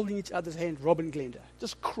bed holding each other's hand, Rob and Glenda,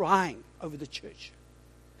 just crying over the church.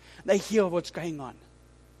 They hear what's going on.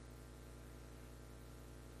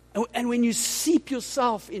 And when you seep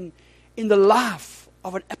yourself in the life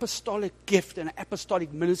of an apostolic gift and an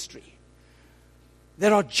apostolic ministry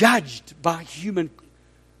that are judged by human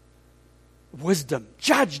wisdom,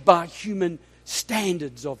 judged by human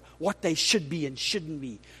standards of what they should be and shouldn't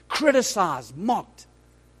be, criticized, mocked,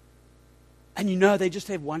 and you know they just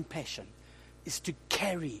have one passion, is to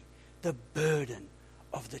carry the burden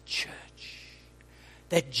of the church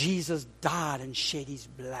that Jesus died and shed his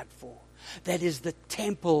blood for. That is the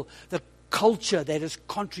temple, the culture that is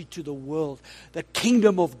contrary to the world, the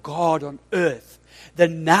kingdom of God on earth, the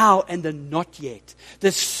now and the not yet,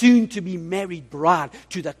 the soon to be married bride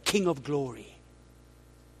to the King of glory.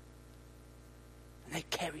 And they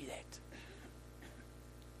carry that.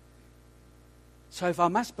 So if I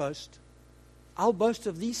must boast, I'll boast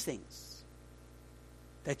of these things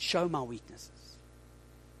that show my weaknesses.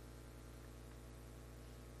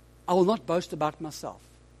 I will not boast about myself,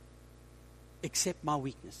 except my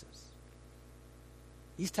weaknesses.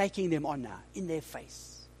 He's taking them on now, in their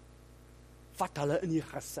face. Vat hulle in die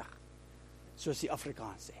gesig, soos die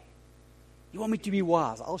Afrikaans sê. You want me to be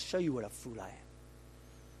wise? I'll show you what a fool I am.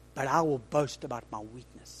 But I will boast about my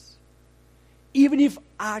weakness. Even if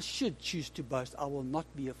I should choose to boast, I will not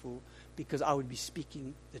be a fool, because I would be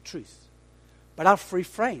speaking the truth. But I'll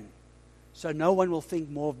refrain, so no one will think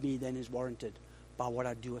more of me than is warranted by what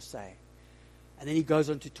I do or say. And then he goes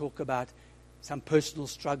on to talk about some personal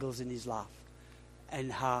struggles in his life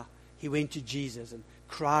and how he went to Jesus and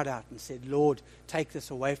cried out and said, Lord, take this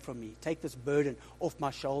away from me. Take this burden off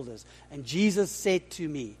my shoulders. And Jesus said to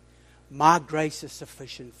me, my grace is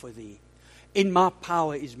sufficient for thee. In my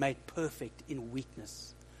power is made perfect in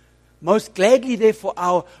weakness. Most gladly, therefore,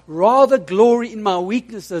 I'll rather glory in my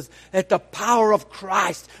weaknesses, that the power of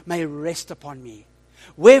Christ may rest upon me.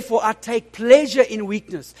 Wherefore I take pleasure in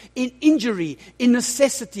weakness, in injury, in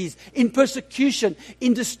necessities, in persecution,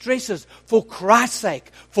 in distresses, for Christ's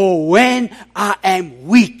sake. For when I am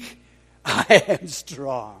weak, I am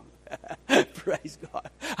strong. Praise God.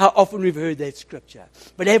 How often we've heard that scripture.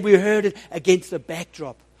 But have we heard it against the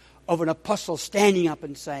backdrop of an apostle standing up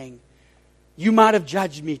and saying, you might have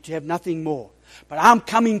judged me to have nothing more, but I'm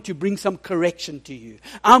coming to bring some correction to you.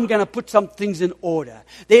 I'm going to put some things in order.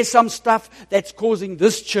 There's some stuff that's causing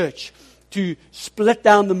this church to split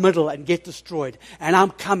down the middle and get destroyed. And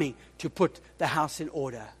I'm coming to put the house in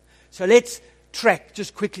order. So let's track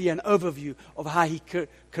just quickly an overview of how he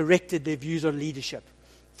corrected their views on leadership.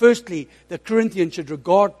 Firstly, the Corinthians should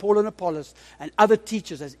regard Paul and Apollos and other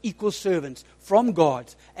teachers as equal servants from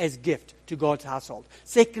God as gift to God's household.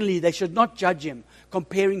 Secondly, they should not judge him,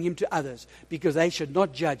 comparing him to others, because they should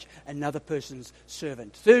not judge another person's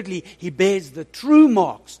servant. Thirdly, he bears the true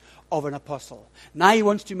marks of an apostle. Now he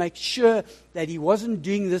wants to make sure that he wasn't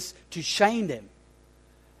doing this to shame them.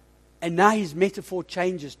 And now his metaphor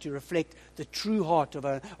changes to reflect the true heart of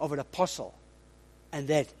an apostle, and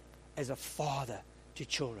that as a father to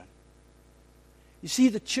children. You see,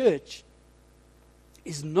 the church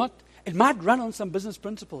is not, it might run on some business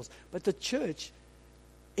principles, but the church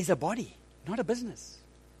is a body, not a business.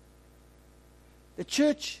 The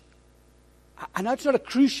church, I know it's not a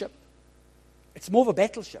cruise ship. It's more of a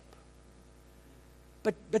battleship.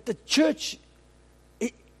 But the church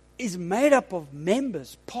is made up of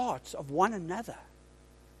members, parts of one another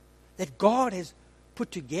that God has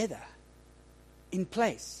put together in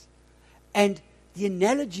place. And the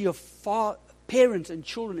analogy of parents and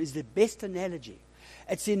children is the best analogy.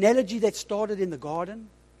 It's the analogy that started in the garden.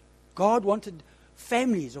 God wanted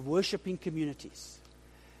families of worshiping communities.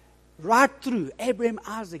 Right through Abraham,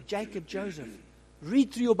 Isaac, Jacob, Joseph.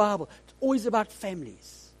 Read through your Bible. It's always about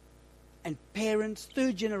families and parents,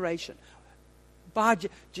 third generation,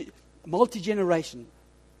 multi-generation,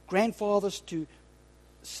 grandfathers to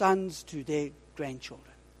sons to their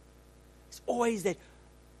grandchildren. It's always that.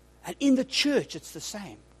 And in the church, it's the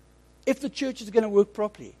same. If the church is going to work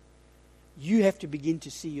properly, you have to begin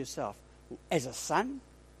to see yourself as a son,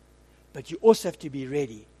 but you also have to be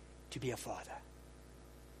ready to be a father.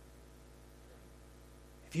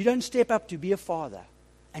 If you don't step up to be a father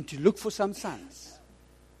and to look for some sons,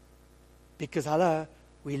 because, hello,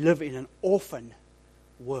 we live in an orphan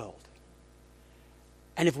world.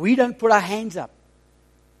 And if we don't put our hands up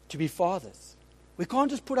to be fathers, we can't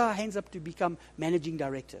just put our hands up to become managing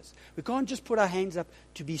directors. We can't just put our hands up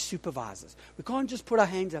to be supervisors. We can't just put our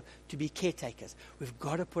hands up to be caretakers. We've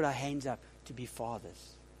got to put our hands up to be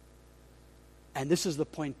fathers. And this is the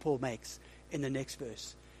point Paul makes in the next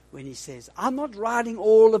verse when he says, I'm not writing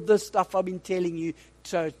all of this stuff I've been telling you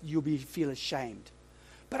so you'll feel ashamed.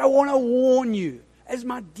 But I want to warn you, as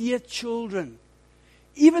my dear children,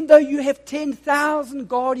 even though you have 10,000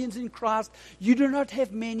 guardians in Christ, you do not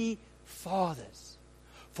have many fathers.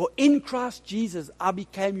 For in Christ Jesus, I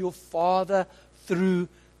became your father through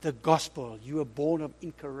the gospel. You were born of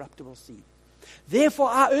incorruptible seed. Therefore,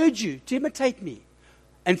 I urge you to imitate me.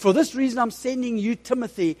 And for this reason, I'm sending you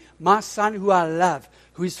Timothy, my son, who I love,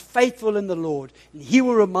 who is faithful in the Lord. And he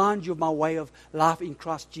will remind you of my way of life in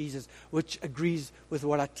Christ Jesus, which agrees with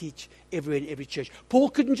what I teach everywhere in every church. Paul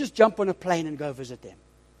couldn't just jump on a plane and go visit them.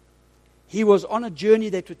 He was on a journey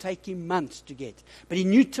that would take him months to get. But he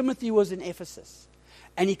knew Timothy was in Ephesus.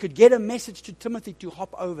 And he could get a message to Timothy to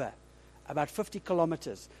hop over about 50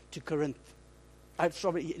 kilometers to Corinth.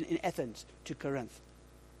 In Athens to Corinth.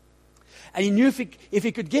 And he knew if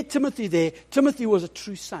he could get Timothy there, Timothy was a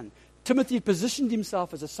true son. Timothy positioned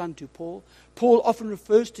himself as a son to Paul. Paul often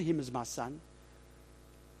refers to him as my son.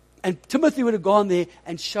 And Timothy would have gone there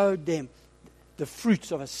and showed them the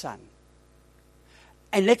fruits of a son.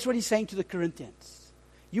 And that's what he's saying to the Corinthians.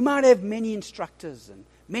 You might have many instructors and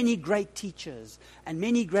many great teachers and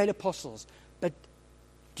many great apostles, but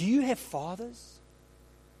do you have fathers?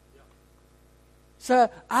 So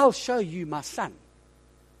I'll show you my son.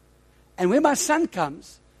 And when my son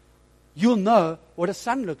comes, you'll know what a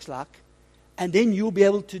son looks like, and then you'll be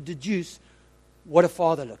able to deduce what a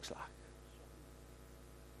father looks like.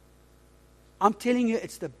 I'm telling you,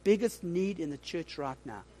 it's the biggest need in the church right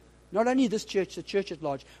now. Not only this church, the church at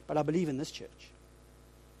large, but I believe in this church.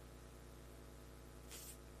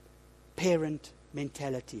 Parent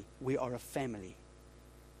mentality. We are a family.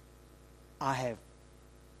 I have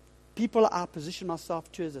people I position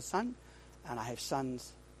myself to as a son, and I have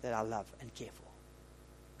sons that I love and care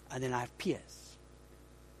for. And then I have peers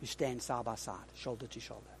who stand side by side, shoulder to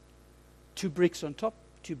shoulder. 2 bricks on top,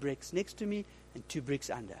 2 bricks next to me, and 2 bricks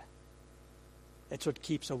under. That's what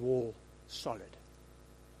keeps a wall solid.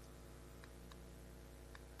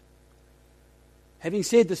 Having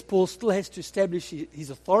said this, Paul still has to establish his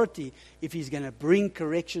authority if he's going to bring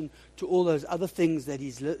correction to all those other things that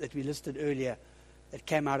we listed earlier that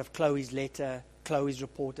came out of Chloe's letter, Chloe's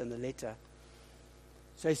report and the letter.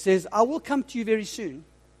 So he says, I will come to you very soon,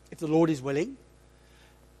 if the Lord is willing.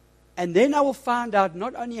 And then I will find out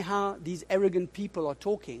not only how these arrogant people are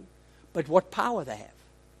talking, but what power they have.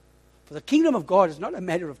 For the kingdom of God is not a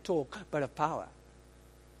matter of talk, but of power.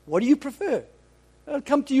 What do you prefer? I'll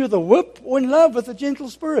come to you with a whip or in love with a gentle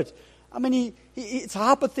spirit. I mean, it's a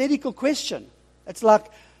hypothetical question. It's like,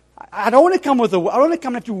 I don't want to come I don't want to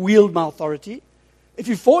come and have to wield my authority. If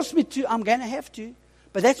you force me to, I'm going to have to.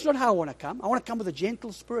 But that's not how I want to come. I want to come with a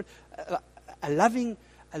gentle spirit, a loving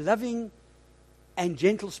and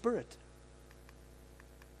gentle spirit.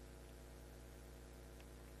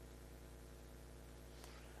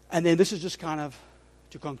 And then this is just kind of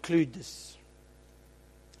to conclude this.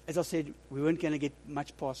 As I said, we weren't going to get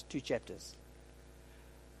much past 2 chapters.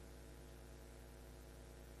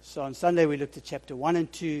 So on Sunday we looked at chapter 1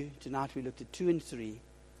 and 2. Tonight we looked at 2 and 3.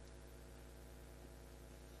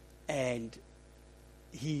 And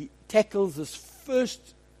he tackles this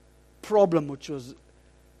first problem, which was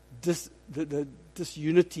the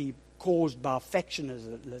disunity caused by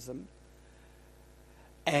factionalism.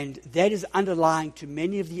 And that is underlying to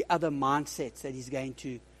many of the other mindsets that he's going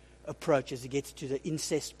to approach as he gets to the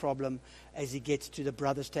incest problem, as he gets to the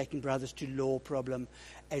brothers taking brothers to law problem,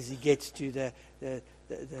 as he gets to the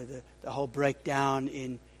whole breakdown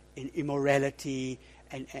in immorality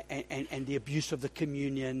and the abuse of the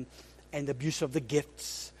communion and the abuse of the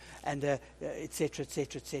gifts and the et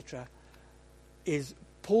cetera, is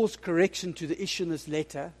Paul's correction to the issue in this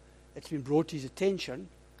letter that's been brought to his attention,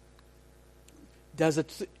 does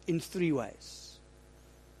it in three ways.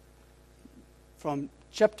 From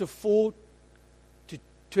chapter 4 to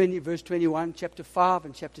 20, verse 21, chapter 5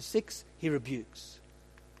 and chapter 6, he rebukes.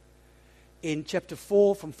 In chapter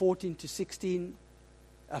 4, from 14 to 17,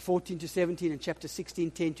 and chapter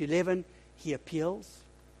 16, 10 to 11, he appeals.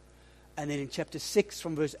 And then in chapter 6,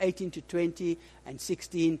 from verse 18 to 20, and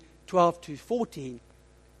 16, 12 to 14,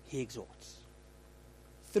 he exhorts.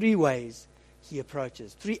 Three ways he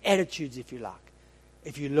approaches, three attitudes, if you like,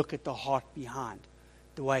 if you look at the heart behind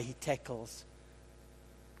the way he tackles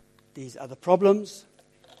these other problems.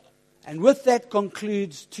 And with that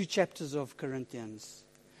concludes 2 chapters of Corinthians.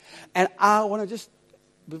 And I want to just...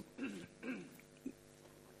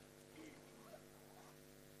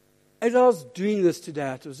 As I was doing this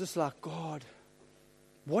today, it was just like, God,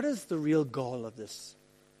 what is the real goal of this?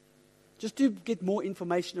 Just to get more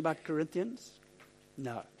information about Corinthians?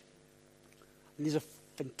 No. And these are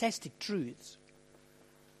fantastic truths.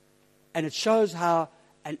 And it shows how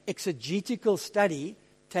an exegetical study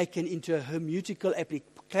taken into a hermeneutical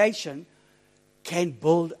application can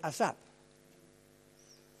build us up.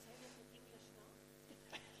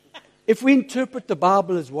 If we interpret the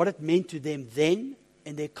Bible as what it meant to them then,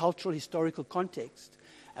 in their cultural, historical context,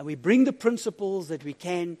 and we bring the principles that we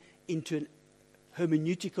can into an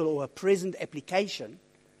hermeneutical or a present application,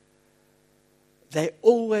 they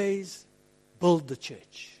always build the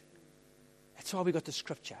church. That's why we got the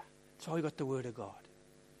scripture. That's why we got the Word of God.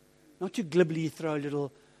 Not to glibly throw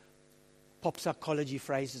little pop psychology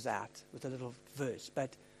phrases out with a little verse, but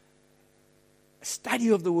a study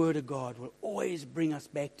of the Word of God will always bring us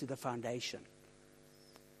back to the foundation.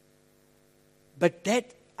 But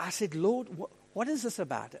that, I said, Lord, what is this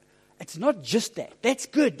about? It's not just that. That's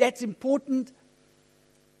good. That's important.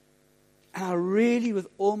 And I really, with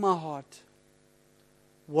all my heart,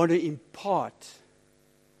 want to impart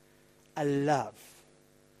a love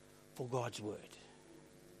for God's Word.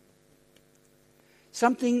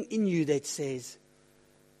 Something in you that says,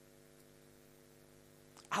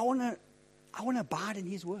 I want to abide in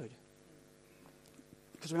His Word.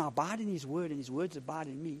 Because when I abide in His Word and His words abide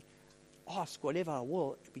in me, ask whatever I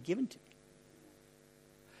will, it'll be given to me.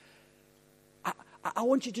 I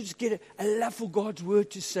want you to just get a love for God's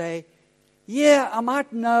Word to say, yeah, I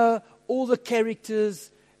might know all the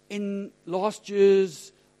characters in last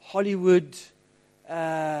year's Hollywood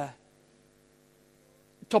top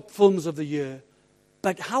films of the year,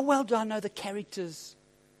 but how well do I know the characters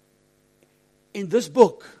in this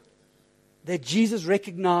book that Jesus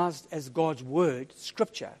recognized as God's Word,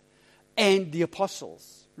 Scripture, and the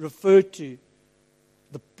apostles referred to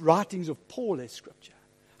the writings of Paul as Scripture?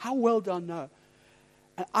 How well do I know?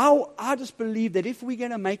 And I just believe that if we're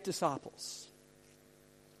going to make disciples,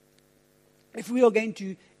 if we are going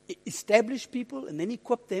to establish people and then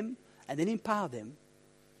equip them and then empower them,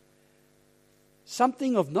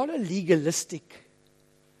 something of not a legalistic,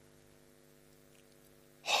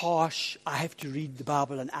 harsh, I have to read the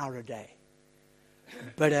Bible an hour a day,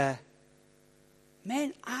 but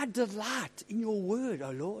man, I delight in your word,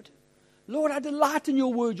 oh Lord. Lord, I delight in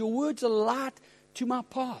your word. Your word's a light to my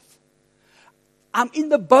path. I'm in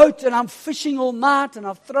the boat and I'm fishing all night and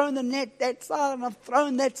I've thrown the net that side and I've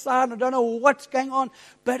thrown that side and I don't know what's going on.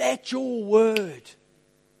 But at your word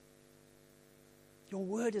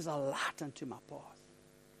is a light unto my path.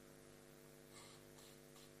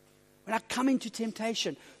 When I come into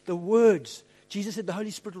temptation, the words, Jesus said the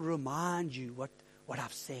Holy Spirit will remind you what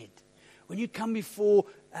I've said. When you come before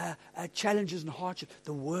challenges and hardship,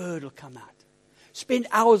 the Word will come out. Spend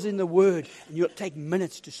hours in the Word and you'll take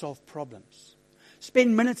minutes to solve problems.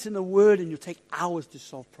 Spend minutes in the Word and you'll take hours to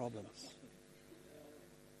solve problems.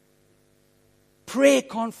 Prayer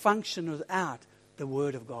can't function without the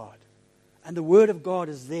Word of God. And the Word of God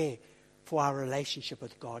is there for our relationship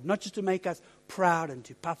with God, not just to make us proud and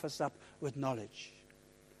to puff us up with knowledge.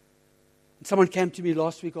 And someone came to me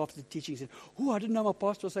last week after the teaching and said, I didn't know my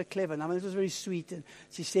pastor was so clever. And I mean, it was very sweet. And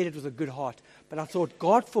she said it with a good heart. But I thought,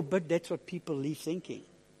 God forbid that's what people leave thinking.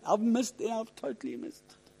 I've totally missed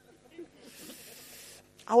it.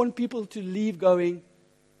 I want people to leave going,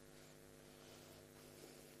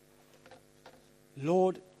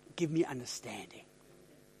 Lord, give me understanding.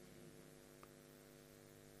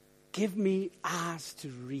 Give me eyes to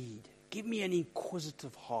read. Give me an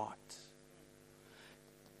inquisitive heart.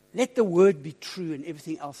 Let the word be true and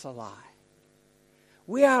everything else a lie.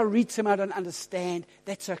 Where I read some I don't understand,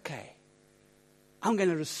 that's okay. I'm going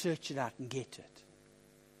to research it out and get it.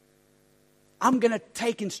 I'm going to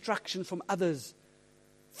take instruction from others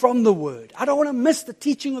from the Word. I don't want to miss the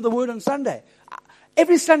teaching of the Word on Sunday.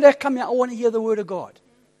 Every Sunday I come here, I want to hear the Word of God.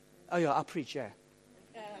 Oh yeah, I preach, yeah.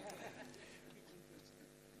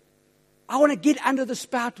 I want to get under the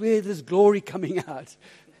spout where there's glory coming out.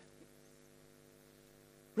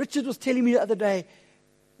 Richard was telling me the other day,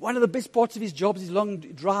 one of the best parts of his job is long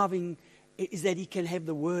driving, is that he can have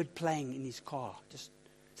the Word playing in his car. Just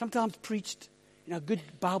sometimes preached, a good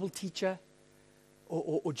Bible teacher,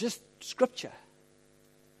 or just Scripture.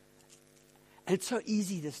 And it's so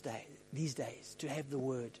easy these days to have the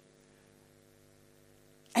Word.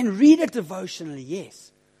 And read it devotionally,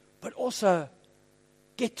 yes, but also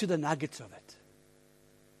get to the nuggets of it.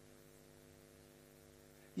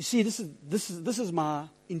 You see, this is my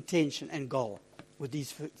intention and goal with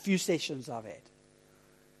these few sessions I've had.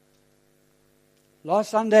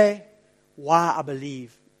 Last Sunday, why I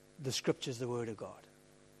believe the Scripture is the Word of God.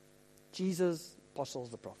 Jesus,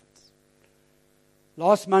 apostles, the prophets.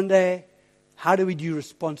 Last Monday, how do we do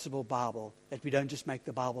responsible Bible? That we don't just make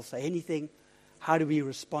the Bible say anything. How do we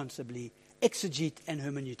responsibly exegete and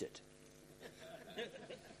hermeneute it?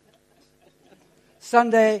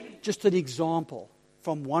 Sunday, just an example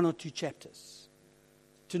from one or two chapters.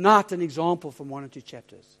 Tonight, an example from one or two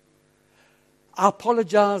chapters. I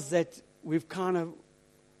apologize that we've kind of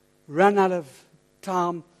run out of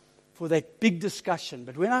time for that big discussion.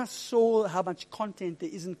 But when I saw how much content there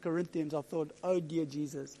is in Corinthians, I thought, oh dear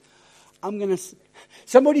Jesus,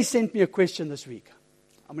 somebody sent me a question this week.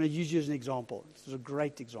 I'm going to use you as an example. This is a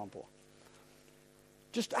great example.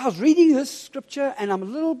 I was reading this scripture and I'm a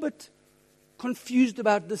little bit confused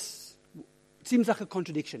about this. It seems like a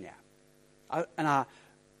contradiction here. I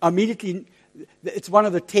immediately, it's one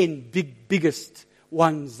of the 10 biggest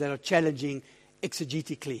ones that are challenging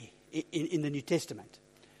exegetically in the New Testament.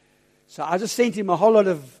 So I just sent him a whole lot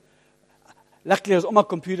of, luckily it was on my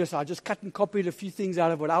computer, so I just cut and copied a few things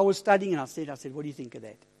out of what I was studying, and I said, what do you think of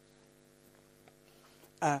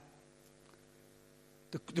that?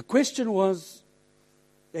 The question was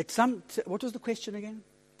that what was the question again?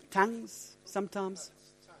 Tongues, sometimes?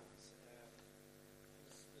 Tongues.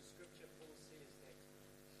 The scripture, Paul says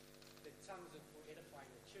that tongues are for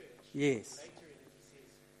edifying the church. Yes. Later in it, he says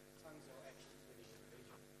tongues are actually for the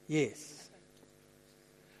religion. Yes.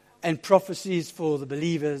 And prophecies for the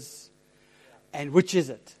believers. And which is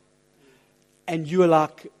it? And you are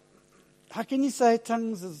like, how can you say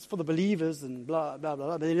tongues is for the believers and blah, blah, blah,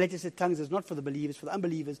 blah. But then later said tongues is not for the believers, for the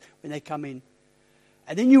unbelievers when they come in.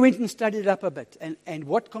 And then you went and studied it up a bit. And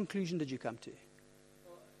what conclusion did you come to?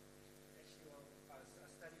 Well, actually, I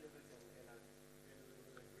studied a bit and I read a little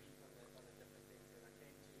bit of Greek on the different things. And I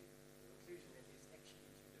came to the conclusion that there's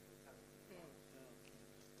actually two different tongues.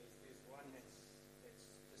 There's one that's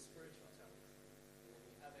the spiritual tongue. And then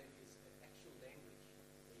the other is an actual language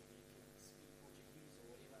where you can speak Portuguese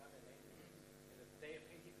or whatever other language. And the day of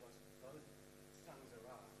Pentecost, both tongues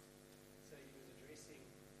arrived. So he was addressing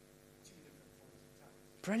two different forms of tongues.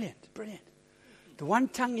 Brilliant. The one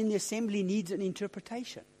tongue in the assembly needs an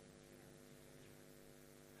interpretation.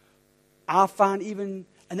 I found and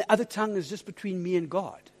the other tongue is just between me and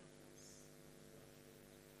God.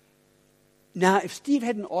 Now, if Steve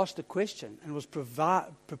hadn't asked the question and was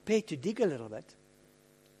prepared to dig a little bit,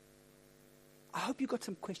 I hope you got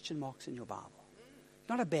some question marks in your Bible.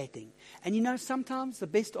 Not a bad thing. And sometimes the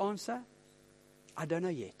best answer, I don't know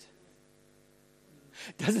yet.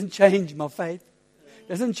 Doesn't change my faith.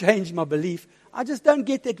 Doesn't change my belief. I just don't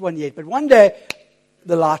get that one yet. But one day,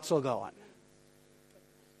 the lights will go on.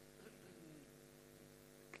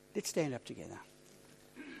 Let's stand up together.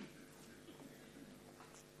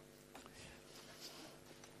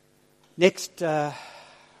 Next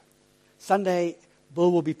Sunday,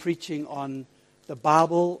 Bill will be preaching on the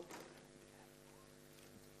Bible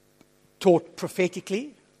taught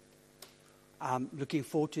prophetically. I'm looking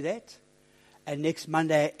forward to that. And next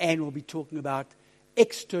Monday, Anne will be talking about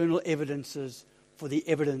external evidences for the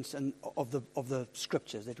evidence of the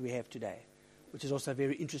scriptures that we have today, which is also a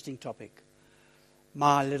very interesting topic.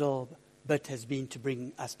 My little bit has been to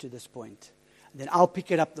bring us to this point. And then I'll pick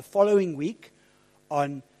it up the following week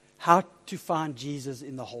on how to find Jesus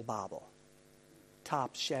in the whole Bible.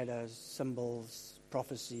 Types, shadows, symbols,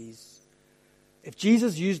 prophecies. If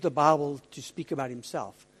Jesus used the Bible to speak about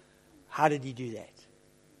himself, how did he do that?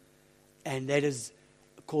 And that is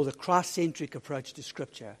called a Christ-centric approach to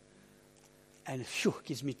Scripture. And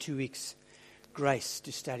gives me 2 weeks grace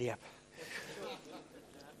to study up.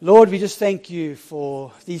 Lord, we just thank you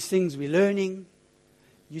for these things we're learning.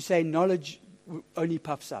 You say knowledge only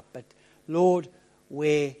puffs up. But Lord,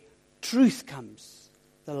 where truth comes,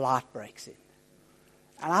 the light breaks in.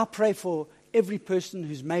 And I pray for every person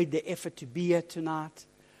who's made the effort to be here tonight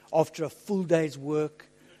after a full day's work,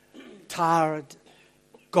 tired,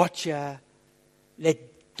 got here. Let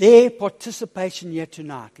their participation here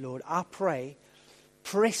tonight, Lord, I pray,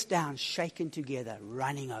 pressed down, shaken together,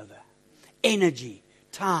 running over. Energy,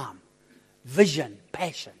 time, vision,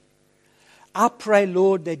 passion. I pray,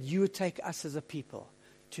 Lord, that you would take us as a people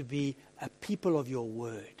to be a people of your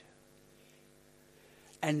word.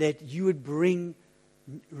 And that you would bring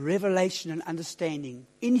revelation and understanding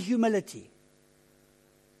in humility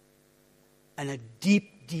and a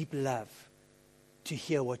deep, deep love to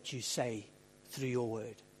hear what you say through your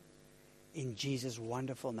word. In Jesus'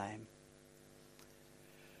 wonderful name.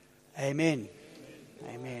 Amen.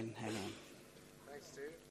 Amen. Amen.